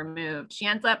was removed. She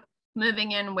ends up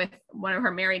moving in with one of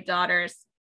her married daughters,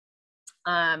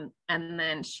 and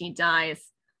then she dies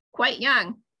quite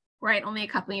young right, only a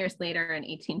couple of years later in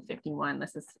 1851.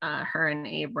 This is her and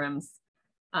Abram's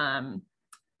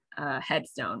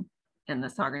headstone in the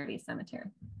Saugerties Cemetery.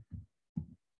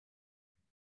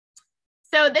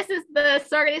 So this is the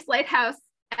Saugerties Lighthouse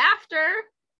after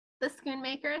the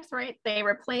Schoonmakers, right? They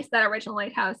replaced that original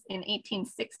lighthouse in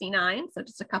 1869, so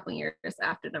just a couple of years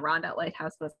after the Rondout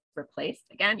Lighthouse was replaced.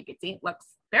 Again, you can see it looks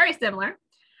very similar.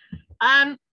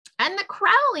 And the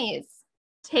Crowleys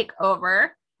take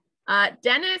over.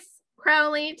 Dennis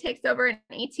Crowley takes over in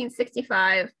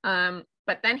 1865,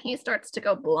 but then he starts to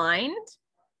go blind.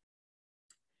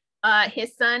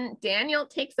 His son Daniel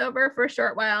takes over for a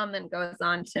short while and then goes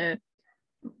on to,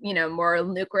 you know, more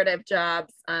lucrative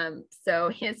jobs. So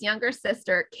his younger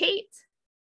sister Kate,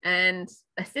 and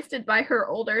assisted by her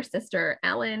older sister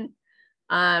Ellen,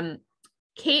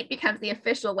 Kate becomes the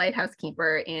official lighthouse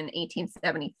keeper in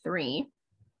 1873.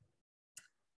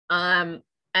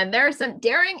 And there are some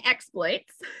daring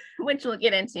exploits, which we'll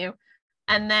get into.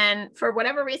 And then for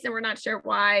whatever reason, we're not sure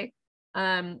why,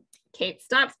 Kate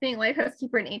stops being lighthouse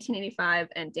keeper in 1885,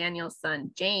 and Daniel's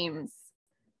son James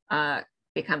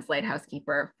becomes lighthouse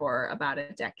keeper for about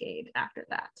a decade after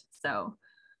that. So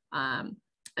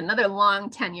another long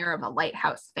tenure of a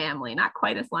lighthouse family, not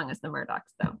quite as long as the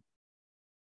Murdochs though.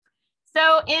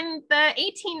 So in the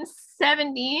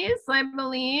 1870s, I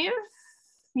believe,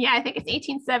 yeah, I think it's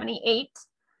 1878,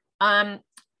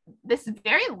 this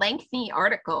very lengthy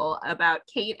article about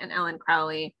Kate and Ellen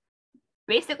Crowley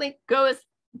basically goes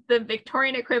the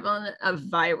Victorian equivalent of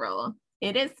viral.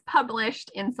 It is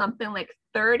published in something like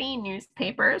 30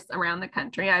 newspapers around the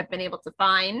country. I've been able to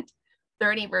find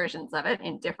 30 versions of it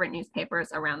in different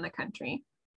newspapers around the country.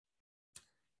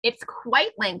 It's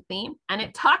quite lengthy, and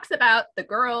it talks about the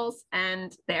girls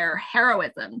and their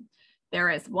heroism. There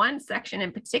is one section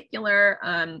in particular.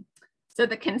 So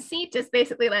the conceit is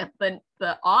basically that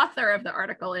the author of the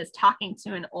article is talking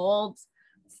to an old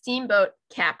steamboat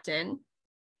captain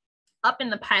up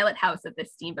in the pilot house of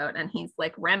this steamboat, and he's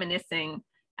like reminiscing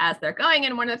as they're going.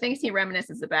 And one of the things he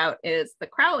reminisces about is the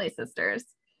Crowley sisters.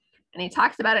 And he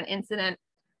talks about an incident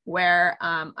where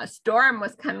a storm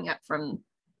was coming up from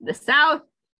the south,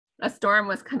 a storm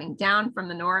was coming down from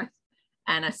the north,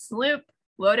 and a sloop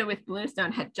loaded with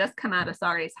bluestone had just come out of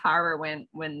Saugerties Harbor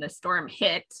when the storm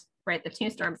hit, right? The two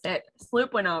storms hit,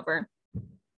 sloop went over.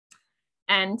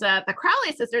 And the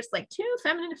Crowley sisters, like two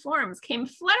feminine forms, came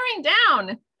fluttering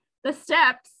down the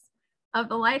steps of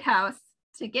the lighthouse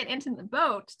to get into the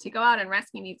boat to go out and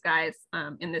rescue these guys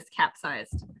in this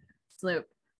capsized sloop.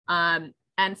 And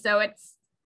so it's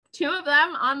two of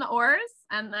them on the oars,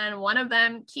 and then one of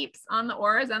them keeps on the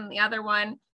oars, and the other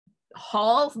one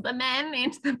hauls the men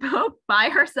into the boat by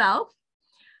herself.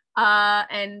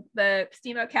 And the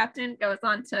steamboat captain goes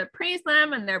on to praise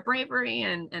them and their bravery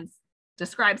and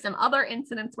describe some other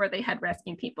incidents where they had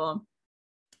rescued people.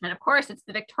 And of course, it's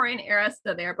the Victorian era,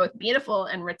 so they are both beautiful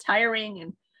and retiring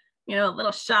and, you know, a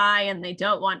little shy, and they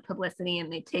don't want publicity,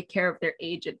 and they take care of their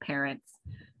aged parents.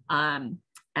 And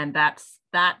that's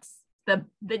the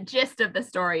gist of the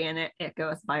story, and it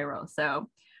goes viral. So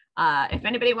if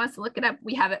anybody wants to look it up,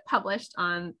 we have it published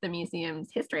on the museum's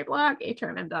history blog,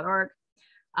 hrmm.org.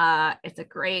 It's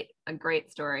a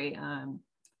great story.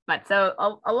 But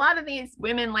so a lot of these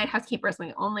women lighthouse keepers,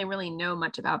 we only really know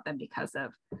much about them because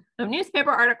of newspaper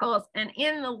articles. And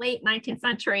in the late 19th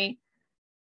century,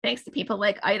 thanks to people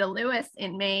like Ida Lewis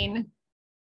in Maine,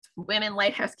 women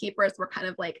lighthouse keepers were kind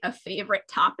of like a favorite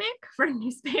topic for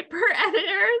newspaper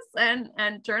editors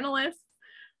and journalists.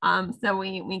 So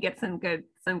we get some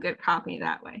good copy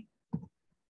that way.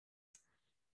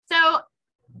 So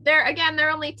there are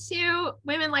only two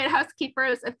women lighthouse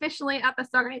keepers officially at the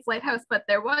Saugerties Lighthouse, but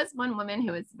there was one woman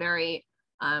who was very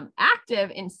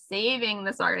active in saving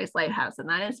the Saugerties Lighthouse, and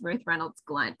that is Ruth Reynolds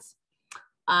Glunt.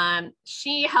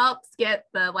 She helps get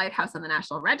the lighthouse on the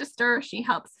National Register. She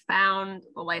helps found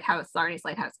the Saugerties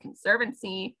Lighthouse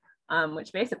Conservancy,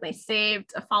 which basically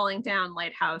saved a falling down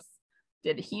lighthouse,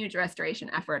 did huge restoration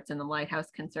efforts, and the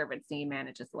Lighthouse Conservancy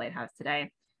manages the lighthouse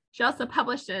today. She also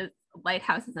publishes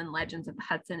Lighthouses and Legends of the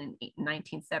Hudson in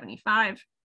 1975.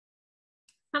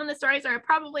 Some of the stories are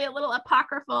probably a little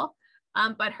apocryphal,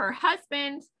 but her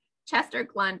husband, Chester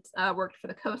Glunt, worked for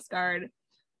the Coast Guard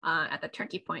at the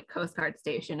Turkey Point Coast Guard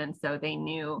Station, and so they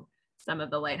knew some of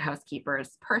the lighthouse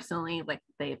keepers personally, like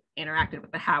they interacted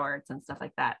with the Howards and stuff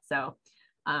like that. So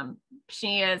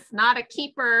she is not a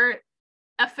keeper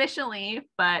officially,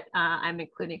 but I'm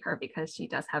including her because she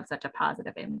does have such a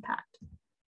positive impact.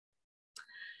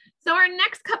 So our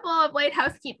next couple of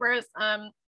lighthouse keepers,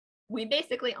 we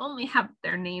basically only have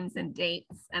their names and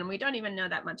dates, and we don't even know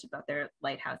that much about their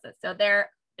lighthouses. So they're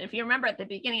if you remember at the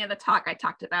beginning of the talk, I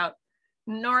talked about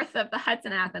north of the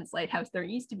Hudson Athens Lighthouse, there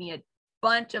used to be a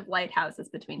bunch of lighthouses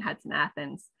between Hudson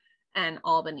Athens and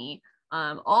Albany.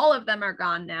 All of them are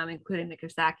gone now, including the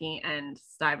Coxsackie and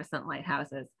Stuyvesant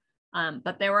lighthouses.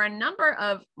 But there were a number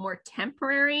of more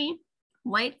temporary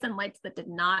lights and lights that did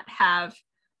not have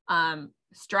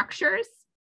structures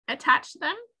attached to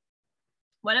them.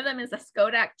 One of them is a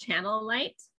Skodak channel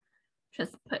light, which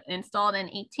was installed in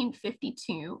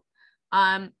 1852.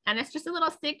 And it's just a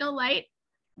little signal light,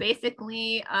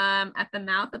 basically at the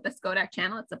mouth of the Skodak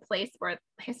Channel. It's a place where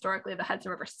historically the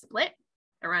Hudson River split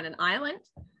around an island.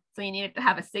 So you needed to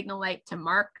have a signal light to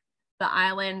mark the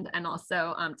island and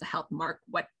also to help mark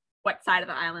what side of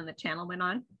the island the channel went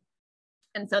on.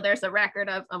 And so there's a record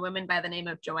of a woman by the name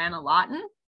of Joanna Lawton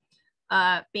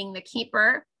being the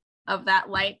keeper of that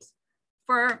light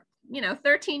for,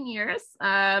 13 years.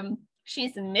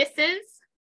 She's Mrs.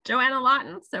 Joanna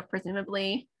Lawton, so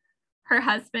presumably her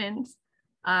husband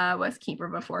was keeper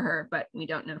before her, but we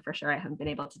don't know for sure. I haven't been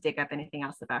able to dig up anything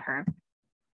else about her.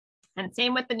 And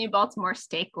same with the New Baltimore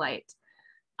stake light.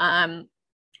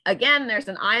 Again, there's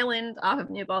an island off of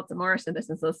New Baltimore, so this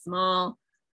is a small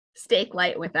stake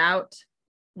light without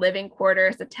living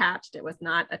quarters attached. It was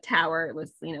not a tower. It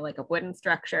was, like a wooden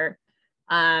structure.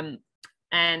 And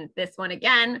this one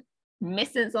again,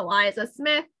 Mrs. Eliza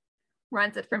Smith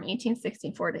runs it from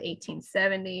 1864 to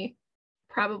 1870,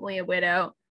 probably a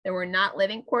widow. There were not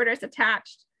living quarters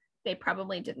attached. They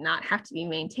probably did not have to be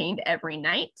maintained every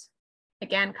night.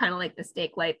 Again, kind of like the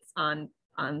stake lights on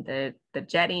the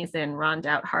jetties in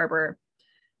Rondout Harbor.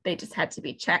 They just had to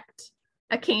be checked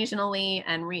occasionally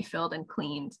and refilled and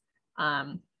cleaned.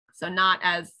 So not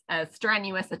as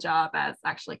strenuous a job as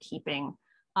actually keeping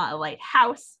a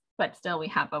lighthouse, but still we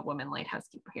have a woman lighthouse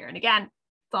keeper here. And again,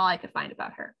 that's all I could find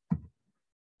about her.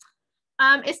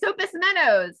 Esopus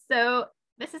Meadows. So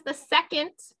this is the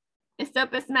second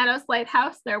Esopus Meadows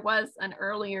Lighthouse. There was an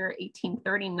earlier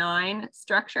 1839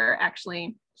 structure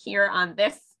actually here on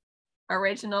this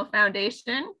original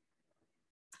foundation.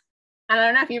 And I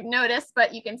don't know if you've noticed,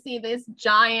 but you can see these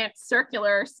giant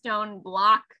circular stone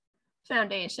block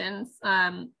foundations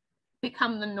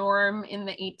become the norm in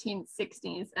the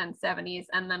 1860s and 70s.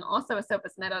 And then also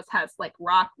Esopus Meadows has like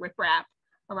rock riprap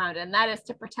around it, and that is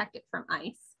to protect it from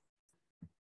ice.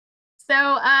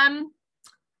 So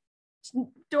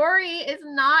Dory is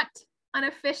not an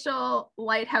official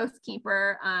lighthouse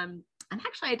keeper. And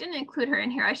actually I didn't include her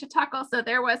in here. I should talk also,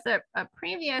 there was a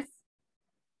previous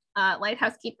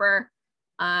lighthouse keeper,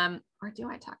 or do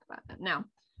I talk about them? No.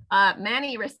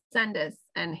 Manny Resendez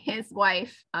and his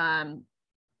wife, I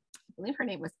believe her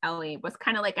name was Ellie, was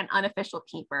kind of like an unofficial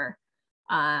keeper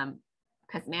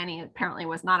because Manny apparently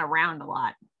was not around a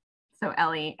lot. So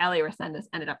Ellie Resendez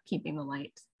ended up keeping the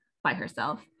light by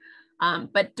herself.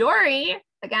 But Dory,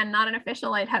 again, not an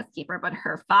official lighthouse keeper, but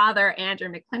her father,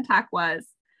 Andrew McClintock, was.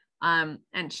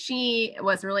 And she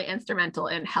was really instrumental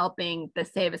in helping the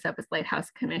Save Esopus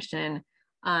Lighthouse Commission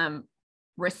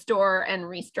restore and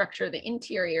restructure the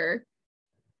interior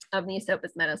of the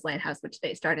Esopus Meadows Lighthouse, which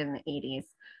they started in the 80s.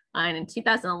 And in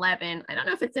 2011, I don't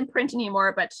know if it's in print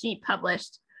anymore, but she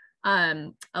published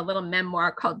a little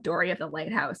memoir called Dory of the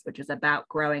Lighthouse, which is about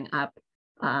growing up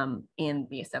in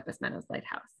the Esopus Meadows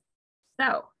Lighthouse.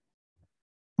 So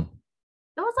those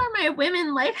are my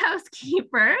women lighthouse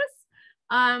keepers.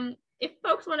 If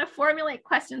folks want to formulate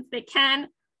questions, they can.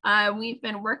 We've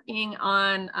been working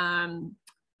on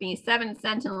the Seven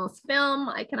Sentinels film.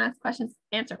 I can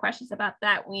answer questions about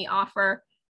that. We offer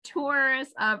tours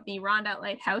of the Rondout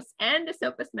Lighthouse and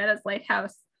Esopus Meadows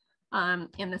Lighthouse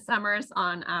in the summers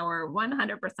on our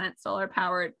 100% solar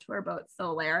powered tour boat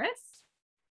Solaris.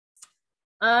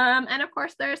 And of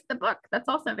course, there's the book that's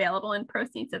also available, and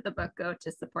proceeds of the book go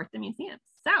to support the museum.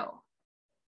 So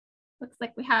looks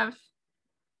like we have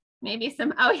maybe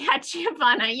some, oh yeah,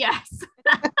 Giovanna, yes.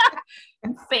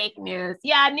 Fake news.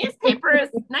 Yeah, newspapers,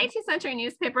 19th century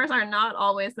newspapers are not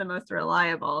always the most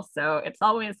reliable. So it's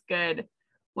always good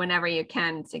whenever you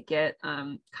can to get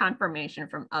confirmation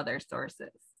from other sources.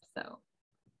 So.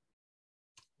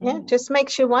 Yeah, it just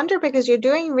makes you wonder because you're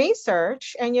doing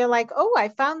research and you're like, oh, I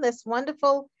found this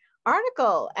wonderful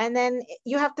article. And then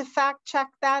you have to fact check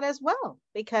that as well,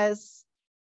 because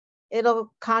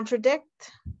it'll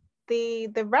contradict the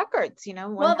records,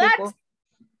 Well,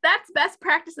 that's best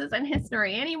practices in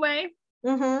history anyway.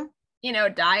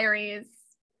 Mm-hmm. Diaries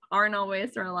aren't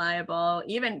always reliable.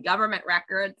 Even government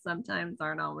records sometimes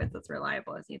aren't always as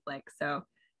reliable as you'd like. So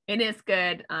it is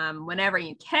good whenever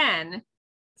you can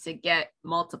to get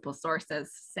multiple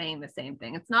sources saying the same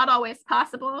thing. It's not always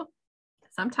possible.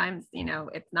 Sometimes,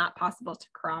 it's not possible to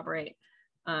corroborate.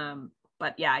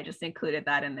 but yeah, I just included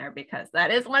that in there because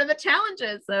that is one of the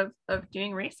challenges of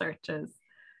doing research is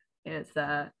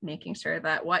making sure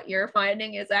that what you're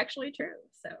finding is actually true.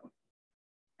 So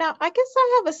now I guess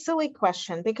I have a silly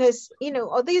question because,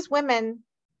 all these women,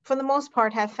 for the most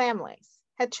part, have families,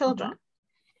 had children.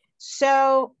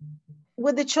 So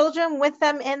were the children with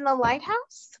them in the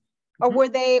lighthouse? Or were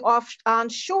they off on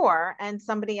shore and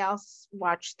somebody else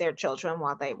watched their children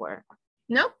while they were?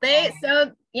 Nope.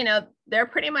 They're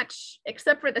pretty much,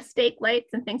 except for the stake lights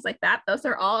and things like that, those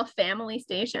are all family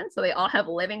stations. So they all have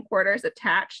living quarters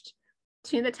attached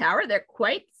to the tower. They're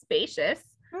quite spacious.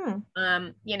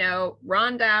 Rondout,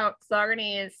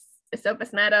 Saugerties,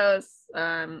 Esopus Meadows,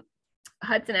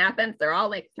 Hudson Athens, they're all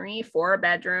like 3-4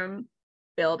 bedroom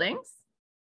buildings.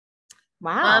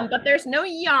 Wow. But there's no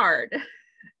yard.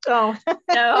 Oh.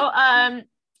 So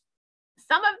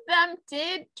some of them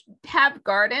did have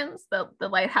gardens, the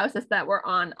lighthouses that were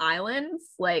on islands,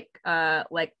 like the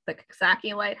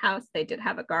Coxsackie Lighthouse, they did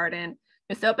have a garden.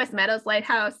 Esopus Meadows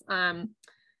Lighthouse,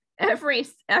 every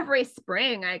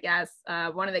spring, I guess,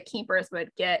 one of the keepers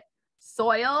would get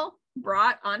soil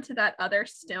brought onto that other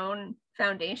stone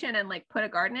foundation and like put a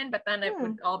garden in, but then it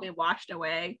would all be washed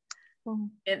away.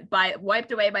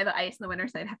 Wiped away by the ice in the winter,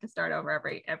 so they'd have to start over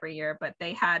every year. But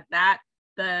they had that,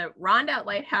 the Rondout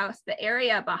Lighthouse, the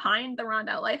area behind the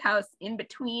Rondout Lighthouse, in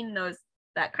between those,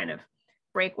 that kind of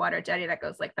breakwater jetty that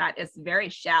goes like that, is very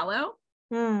shallow.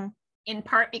 In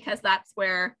part because that's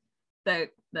where the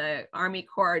Army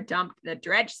Corps dumped the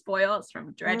dredge spoils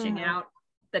from dredging out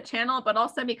the channel, but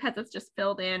also because it's just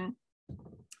filled in.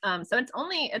 So it's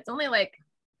only like,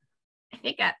 I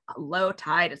think at low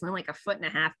tide, it's only like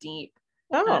 1.5 feet deep.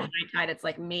 At high tide, it's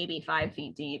like maybe 5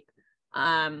 feet deep.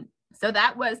 So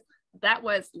that was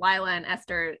Lila and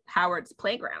Esther Howard's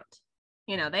playground.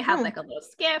 They had like a little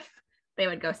skiff. They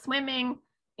would go swimming.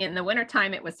 In the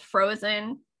wintertime, it was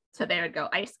frozen, so they would go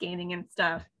ice skating and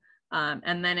stuff.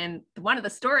 And then in one of the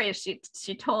stories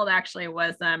she told actually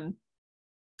was,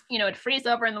 it'd freeze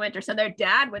over in the winter. So their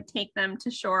dad would take them to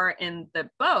shore in the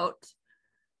boat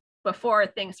before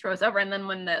things froze over. And then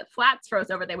when the flats froze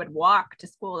over, they would walk to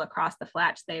school across the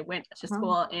flats. They went to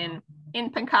school in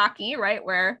Pankaki, right,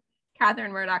 where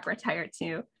Catherine Murdoch retired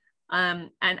to. And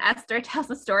Esther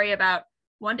tells a story about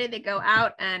one day they go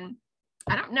out and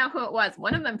I don't know who it was.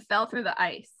 One of them fell through the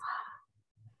ice.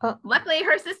 Luckily,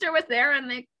 her sister was there and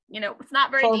they, it's not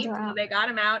very deep. So they got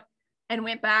him out and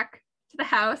went back to the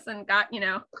house and got,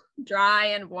 dry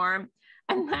and warm.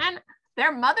 And then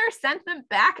their mother sent them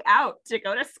back out to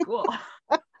go to school.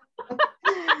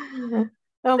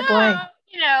 Boy.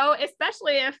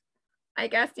 Especially if, I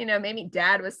guess, maybe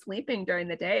dad was sleeping during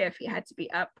the day, if he had to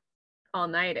be up all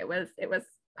night, it was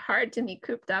hard to be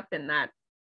cooped up in that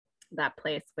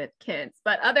place with kids.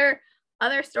 But other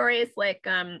stories, like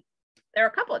there are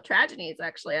a couple of tragedies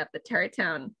actually at the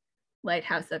Tarrytown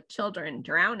Lighthouse of children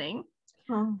drowning.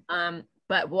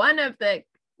 But one of the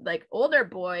older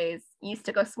boys used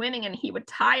to go swimming and he would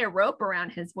tie a rope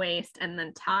around his waist and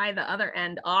then tie the other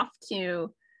end off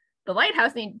to the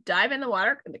lighthouse, and he'd dive in the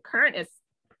water. The current is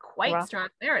quite strong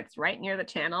there. It's right near the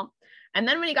channel. And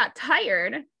then when he got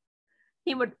tired,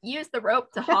 he would use the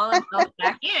rope to haul himself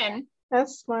back in.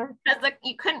 That's smart. Because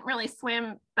you couldn't really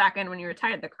swim back in when you were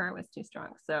tired. The current was too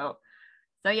strong. So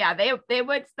yeah, they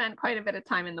would spend quite a bit of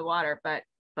time in the water, but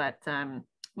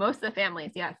most of the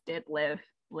families, yes, did live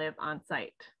on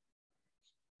site.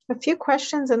 A few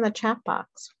questions in the chat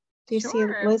box. Do you see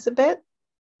Elizabeth?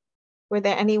 Were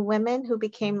there any women who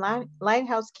became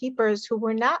lighthouse keepers who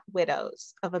were not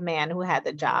widows of a man who had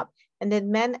the job? And did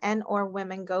men and or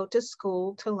women go to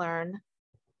school to learn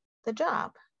the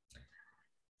job?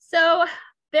 So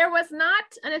there was not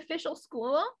an official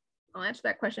school. I'll answer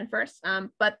that question first.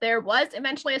 But there was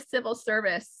eventually a civil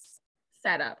service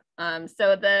set up.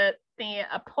 So the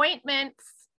appointments,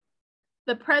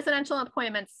 the presidential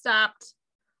appointments stopped.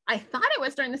 I thought it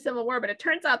was during the Civil War, but it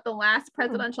turns out the last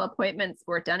presidential appointments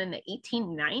were done in the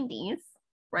 1890s,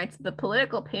 right? So the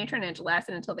political patronage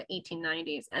lasted until the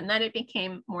 1890s, and then it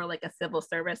became more like a civil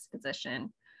service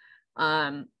position.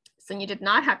 So you did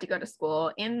not have to go to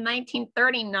school. In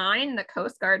 1939, the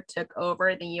Coast Guard took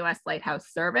over the U.S.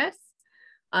 Lighthouse Service.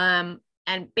 And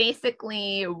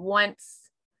basically, once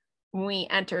we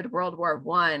entered World War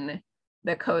I,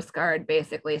 the Coast Guard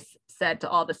basically said to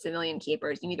all the civilian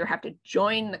keepers, you either have to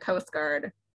join the Coast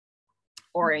Guard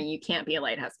or you can't be a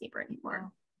lighthouse keeper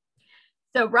anymore.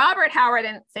 So Robert Howard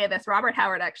didn't say this. Robert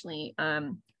Howard actually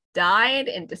died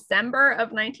in December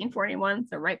of 1941,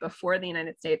 so right before the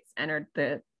United States entered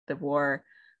the war.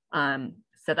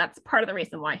 So that's part of the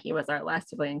reason why he was our last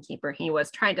civilian keeper. He was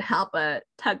trying to help a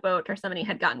tugboat or somebody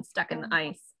had gotten stuck in the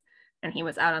ice and he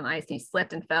was out on the ice and he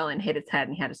slipped and fell and hit his head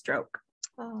and he had a stroke.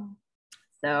 Oh.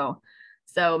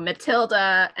 So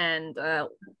Matilda and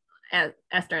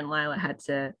Esther and Lila had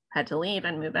to leave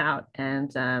and move out,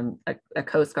 and a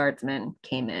Coast Guardsman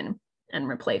came in and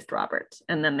replaced Robert,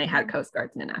 and then they had Coast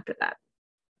Guardsmen after that.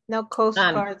 No Coast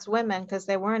Guards women, because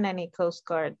there weren't any Coast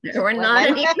Guard. There were not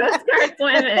any Coast Guards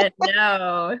women.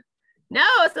 No.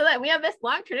 So that we have this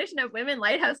long tradition of women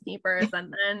lighthouse keepers,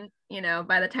 and then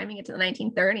by the time you get to the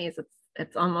 1930s,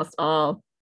 it's almost all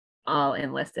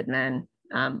enlisted men.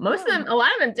 Most of them, a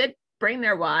lot of them did bring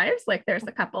their wives. Like there's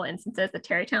a couple instances. The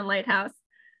Tarrytown Lighthouse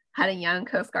had a young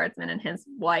Coast Guardsman and his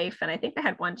wife, and I think they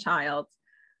had one child.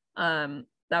 That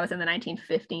was in the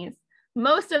 1950s.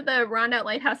 Most of the Rondout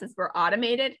lighthouses were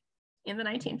automated in the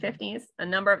 1950s. A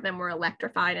number of them were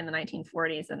electrified in the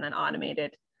 1940s and then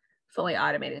fully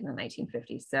automated in the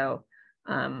 1950s. So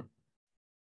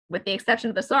with the exception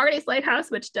of the Saugerties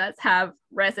Lighthouse, which does have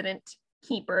resident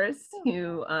keepers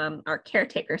who are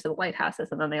caretakers of the lighthouses,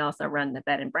 and then they also run the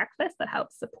bed and breakfast that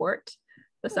helps support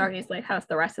the Saugerties Lighthouse.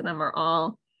 The rest of them are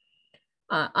all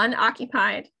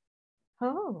unoccupied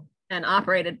and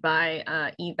operated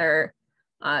by either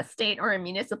state or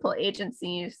municipal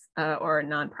agencies or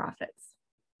nonprofits.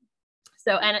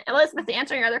 So, and Elizabeth, to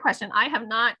answer your other question, I have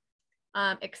not,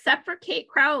 except for Kate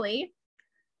Crowley,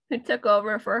 who took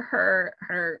over for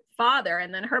her father,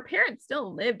 and then her parents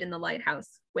still lived in the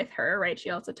lighthouse with her, right? She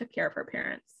also took care of her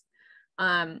parents.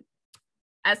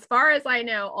 As far as I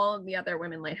know, all of the other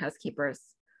women lighthouse keepers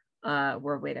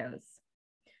were widows.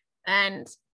 And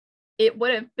it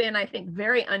would have been, I think,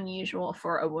 very unusual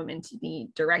for a woman to be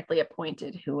directly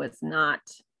appointed who was not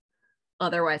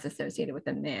otherwise associated with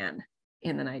a man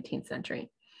in the 19th century.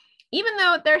 Even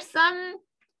though there's some,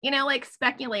 like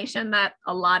speculation that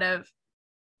a lot of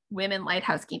women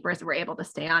lighthouse keepers were able to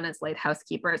stay on as lighthouse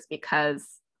keepers because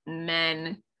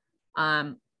men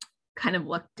kind of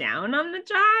looked down on the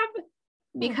job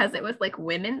because it was like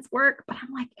women's work. But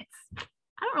I'm like,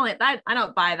 I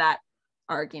don't buy that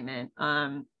argument.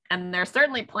 And there's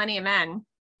certainly plenty of men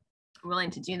willing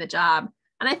to do the job.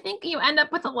 And I think you end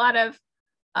up with a lot of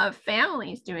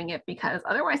families doing it because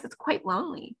otherwise it's quite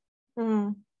lonely.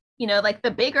 Like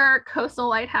the bigger coastal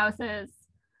lighthouses,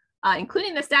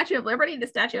 including the Statue of Liberty. The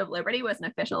Statue of Liberty was an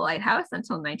official lighthouse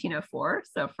until 1904.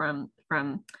 So from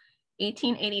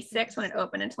 1886, when it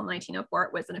opened, until 1904,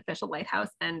 it was an official lighthouse.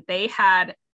 And they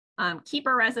had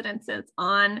keeper residences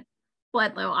on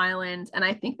Bledlow Island. And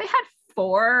I think they had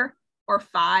 4 or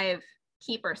 5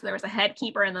 keepers. So there was a head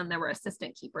keeper and then there were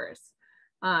assistant keepers.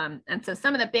 And so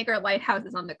some of the bigger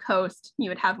lighthouses on the coast, you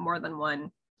would have more than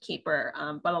one keeper.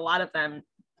 But a lot of them,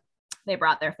 they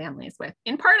brought their families with,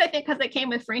 in part, I think, because they came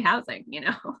with free housing,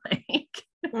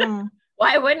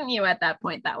 Why wouldn't you at that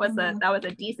point? That was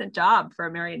a decent job for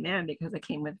a married man because it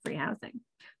came with free housing.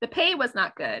 The pay was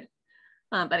not good,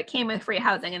 but it came with free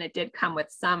housing, and it did come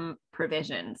with some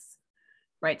provisions,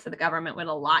 right? So the government would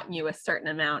allot you a certain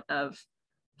amount of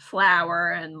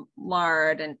flour and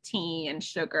lard and tea and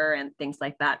sugar and things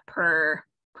like that per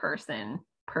person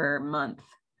per month.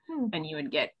 And you would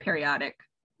get periodic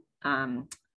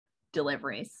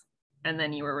deliveries, and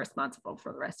then you were responsible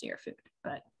for the rest of your food.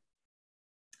 But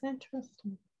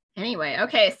interesting. Anyway,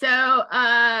 okay, so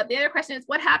the other question is,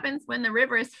 what happens when the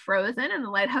river is frozen and the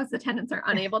lighthouse attendants are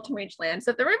unable to reach land?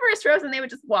 So if the river is frozen, they would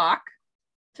just walk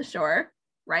to shore,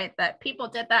 right? That people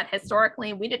did that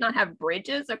historically. We did not have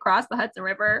bridges across the Hudson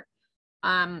River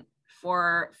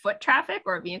for foot traffic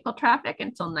or vehicle traffic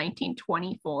until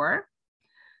 1924.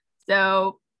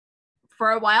 So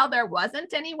for a while, there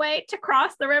wasn't any way to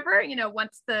cross the river,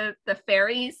 once the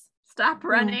ferries stopped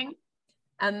running.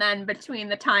 And then between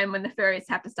the time when the ferries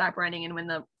have to stop running and when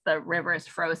the river is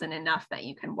frozen enough that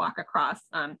you can walk across,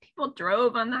 people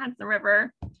drove on the Hudson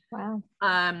River. Wow.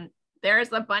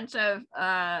 There's a bunch of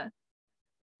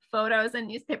photos and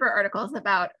newspaper articles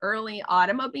about early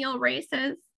automobile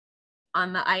races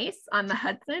on the ice on the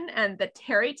Hudson, and the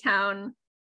Tarrytown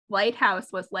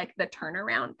Lighthouse was like the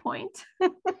turnaround point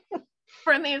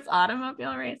for these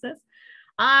automobile races.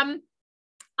 I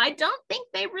don't think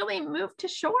they really moved to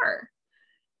shore,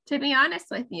 to be honest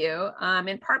with you,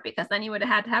 in part because then you would have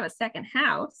had to have a second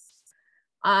house.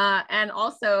 And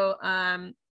also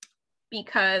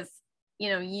because,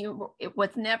 it was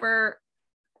never,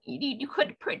 you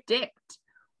couldn't predict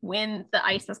when the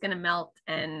ice was going to melt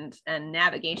and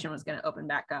navigation was going to open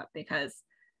back up, because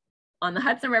on the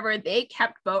Hudson River, they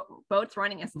kept boats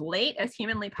running as late as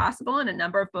humanly possible, and a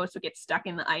number of boats would get stuck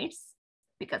in the ice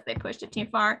because they pushed it too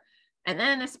far. And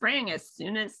then in the spring, as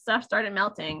soon as stuff started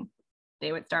melting,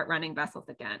 they would start running vessels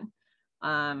again.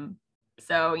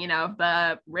 So, you know, if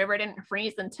the river didn't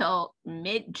freeze until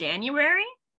mid-January,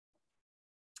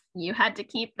 you had to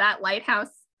keep that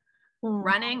lighthouse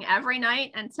running every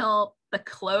night until the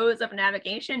close of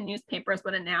navigation. Newspapers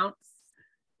would announce,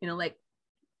 you know, like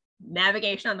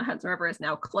navigation on the Hudson River is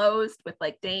now closed with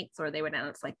like dates, or they would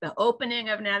announce like the opening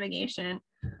of navigation.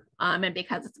 And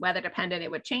because it's weather dependent,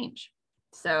 it would change.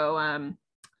 So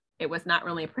it was not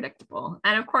really predictable.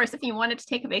 And of course, if you wanted to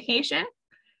take a vacation,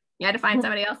 you had to find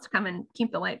somebody else to come and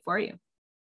keep the light for you.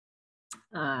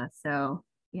 So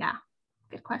yeah,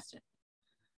 good question.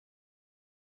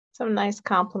 Some nice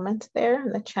compliments there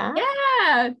in the chat.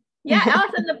 Yeah,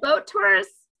 Allison, the boat tours.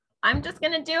 I'm just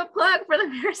going to do a plug for the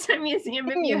Maritime Museum.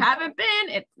 If you haven't been,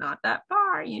 it's not that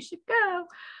far. You should go.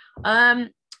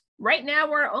 Right now,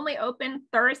 we're only open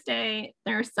Thursday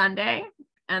through Sunday.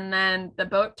 And then the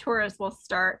boat tours will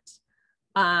start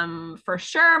for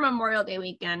sure Memorial Day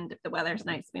weekend. If the weather's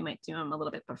nice, we might do them a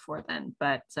little bit before then.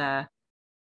 But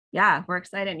yeah, we're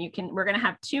excited. We're going to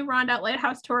have 2 Rondout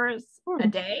Lighthouse tours a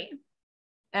day,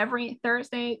 every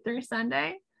Thursday through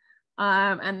Sunday.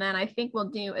 And then I think we'll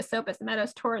do Esopus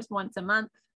Meadows tours once a month,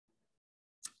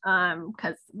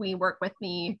 because we work with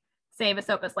the Save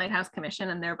Esopus Lighthouse Commission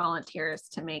and their volunteers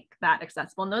to make that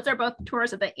accessible. And those are both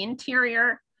tours of the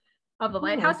interior of the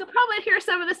lighthouse. You'll probably hear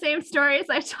some of the same stories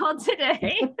I told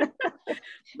today,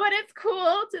 but it's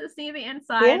cool to see the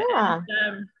inside. Yeah.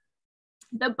 And,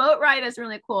 the boat ride is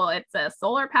really cool. It's a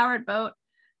solar powered boat,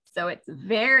 so it's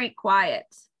very quiet.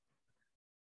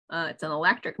 It's an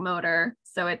electric motor,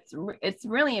 so it's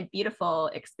really a beautiful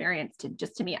experience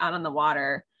to be out on the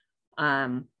water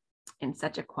in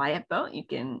such a quiet boat. You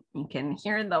can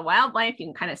hear the wildlife. You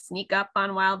can kind of sneak up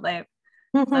on wildlife.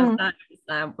 Sometimes,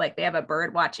 like they have a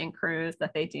bird watching cruise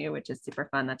that they do, which is super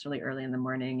fun. That's really early in the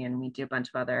morning, and we do a bunch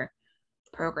of other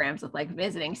programs with like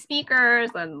visiting speakers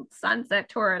and sunset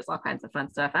tours, all kinds of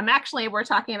fun stuff. We're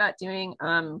talking about doing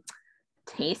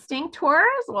tasting tours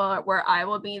where I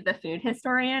will be the food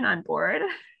historian on board.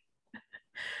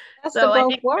 That's so the I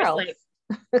think world. There's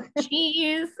like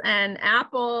cheese and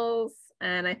apples,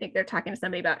 and I think they're talking to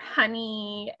somebody about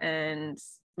honey and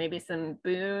maybe some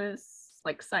booze,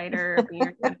 like cider,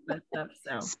 beer, kind of stuff.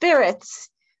 So spirits.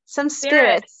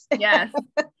 Yes.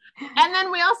 And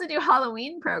then we also do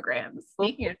Halloween programs.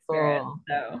 Speaking of spirits,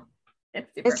 so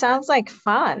it's super. It sounds like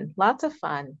fun. Lots of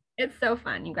fun. It's so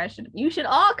fun. You should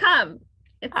all come.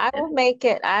 I will make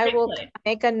it. I will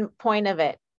make a point of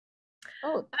it.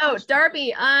 Oh,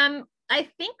 Darby. I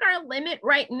think our limit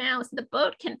right now, so the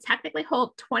boat can technically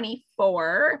hold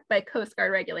 24 by Coast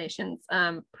Guard regulations.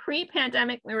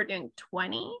 Pre-pandemic, we were doing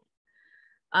 20,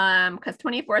 because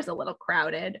 24 is a little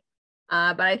crowded.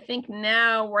 But I think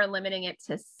now we're limiting it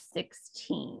to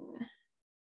 16.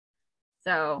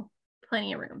 So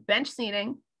plenty of room. Bench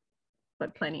seating,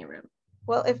 but plenty of room.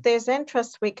 Well, if there's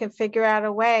interest, we can figure out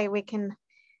a way. We can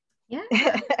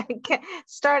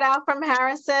start out from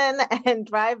Harrison and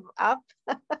drive up.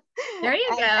 There you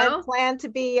go. And plan to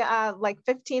be like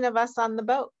 15 of us on the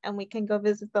boat, and we can go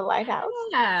visit the lighthouse.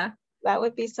 Yeah. That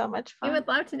would be so much fun. We would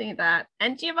love to do that.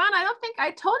 And Giovanna, I don't think I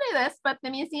told you this, but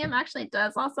the museum actually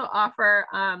does also offer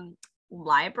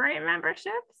library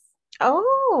memberships.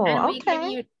 Oh, and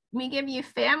okay. We give you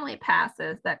family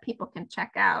passes that people can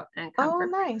check out and come. Oh,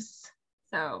 nice.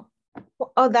 So.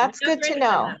 Oh, that's good to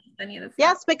know.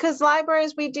 Yes, because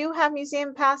libraries, we do have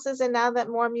museum passes, and now that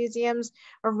more museums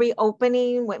are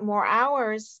reopening with more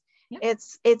hours,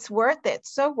 it's worth it.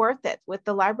 So worth it. With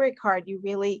the library card, you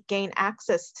really gain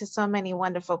access to so many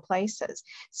wonderful places.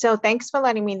 So thanks for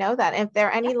letting me know that. If there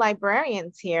are any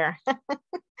librarians here,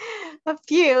 a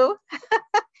few,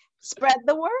 spread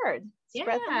the word.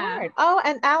 Spread the word. Oh,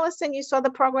 and Allison, you saw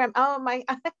the program. Oh,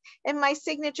 in my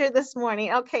signature this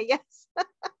morning. Okay, yes.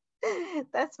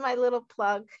 That's my little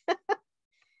plug.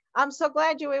 I'm so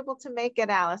glad you were able to make it,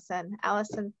 Allison.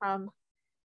 Allison from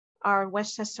our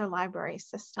Westchester Library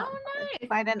System. Oh, nice. It's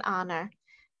quite an honor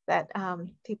that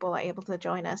people are able to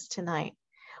join us tonight.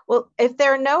 Well, if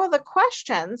there are no other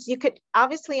questions, you could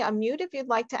obviously unmute if you'd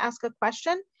like to ask a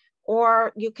question,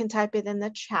 or you can type it in the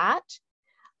chat.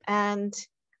 And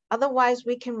otherwise,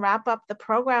 we can wrap up the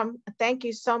program. Thank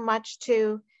you so much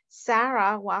to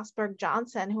Sarah Wassberg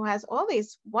Johnson, who has all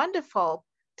these wonderful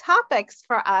topics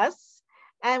for us.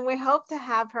 And we hope to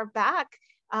have her back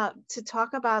to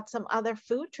talk about some other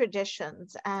food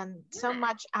traditions and so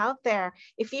much out there.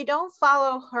 If you don't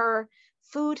follow her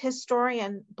food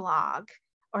historian blog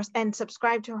and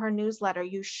subscribe to her newsletter,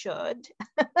 you should,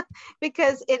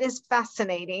 because it is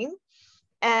fascinating.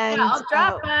 And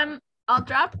yeah, I'll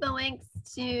drop the links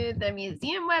to the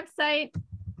museum website,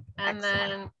 and excellent.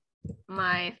 Then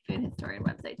my food historian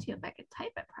website too, if I could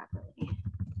type it properly.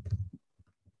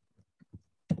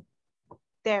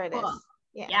 There it is. Cool.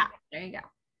 Yeah. Yeah, there you go.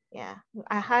 Yeah,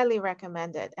 I highly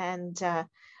recommend it. And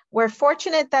we're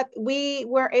fortunate that we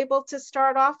were able to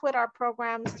start off with our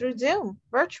programs through Zoom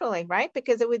virtually, right?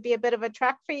 Because it would be a bit of a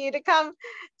trek for you to come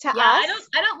to us. I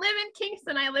don't live in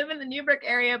Kingston. I live in the Newburgh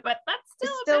area, but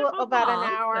that's still about an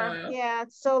haul, hour. So. Yeah,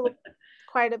 it's still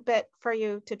quite a bit for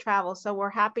you to travel. So we're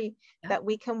happy that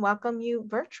we can welcome you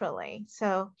virtually.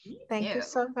 So thank you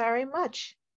so very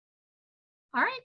much. All right.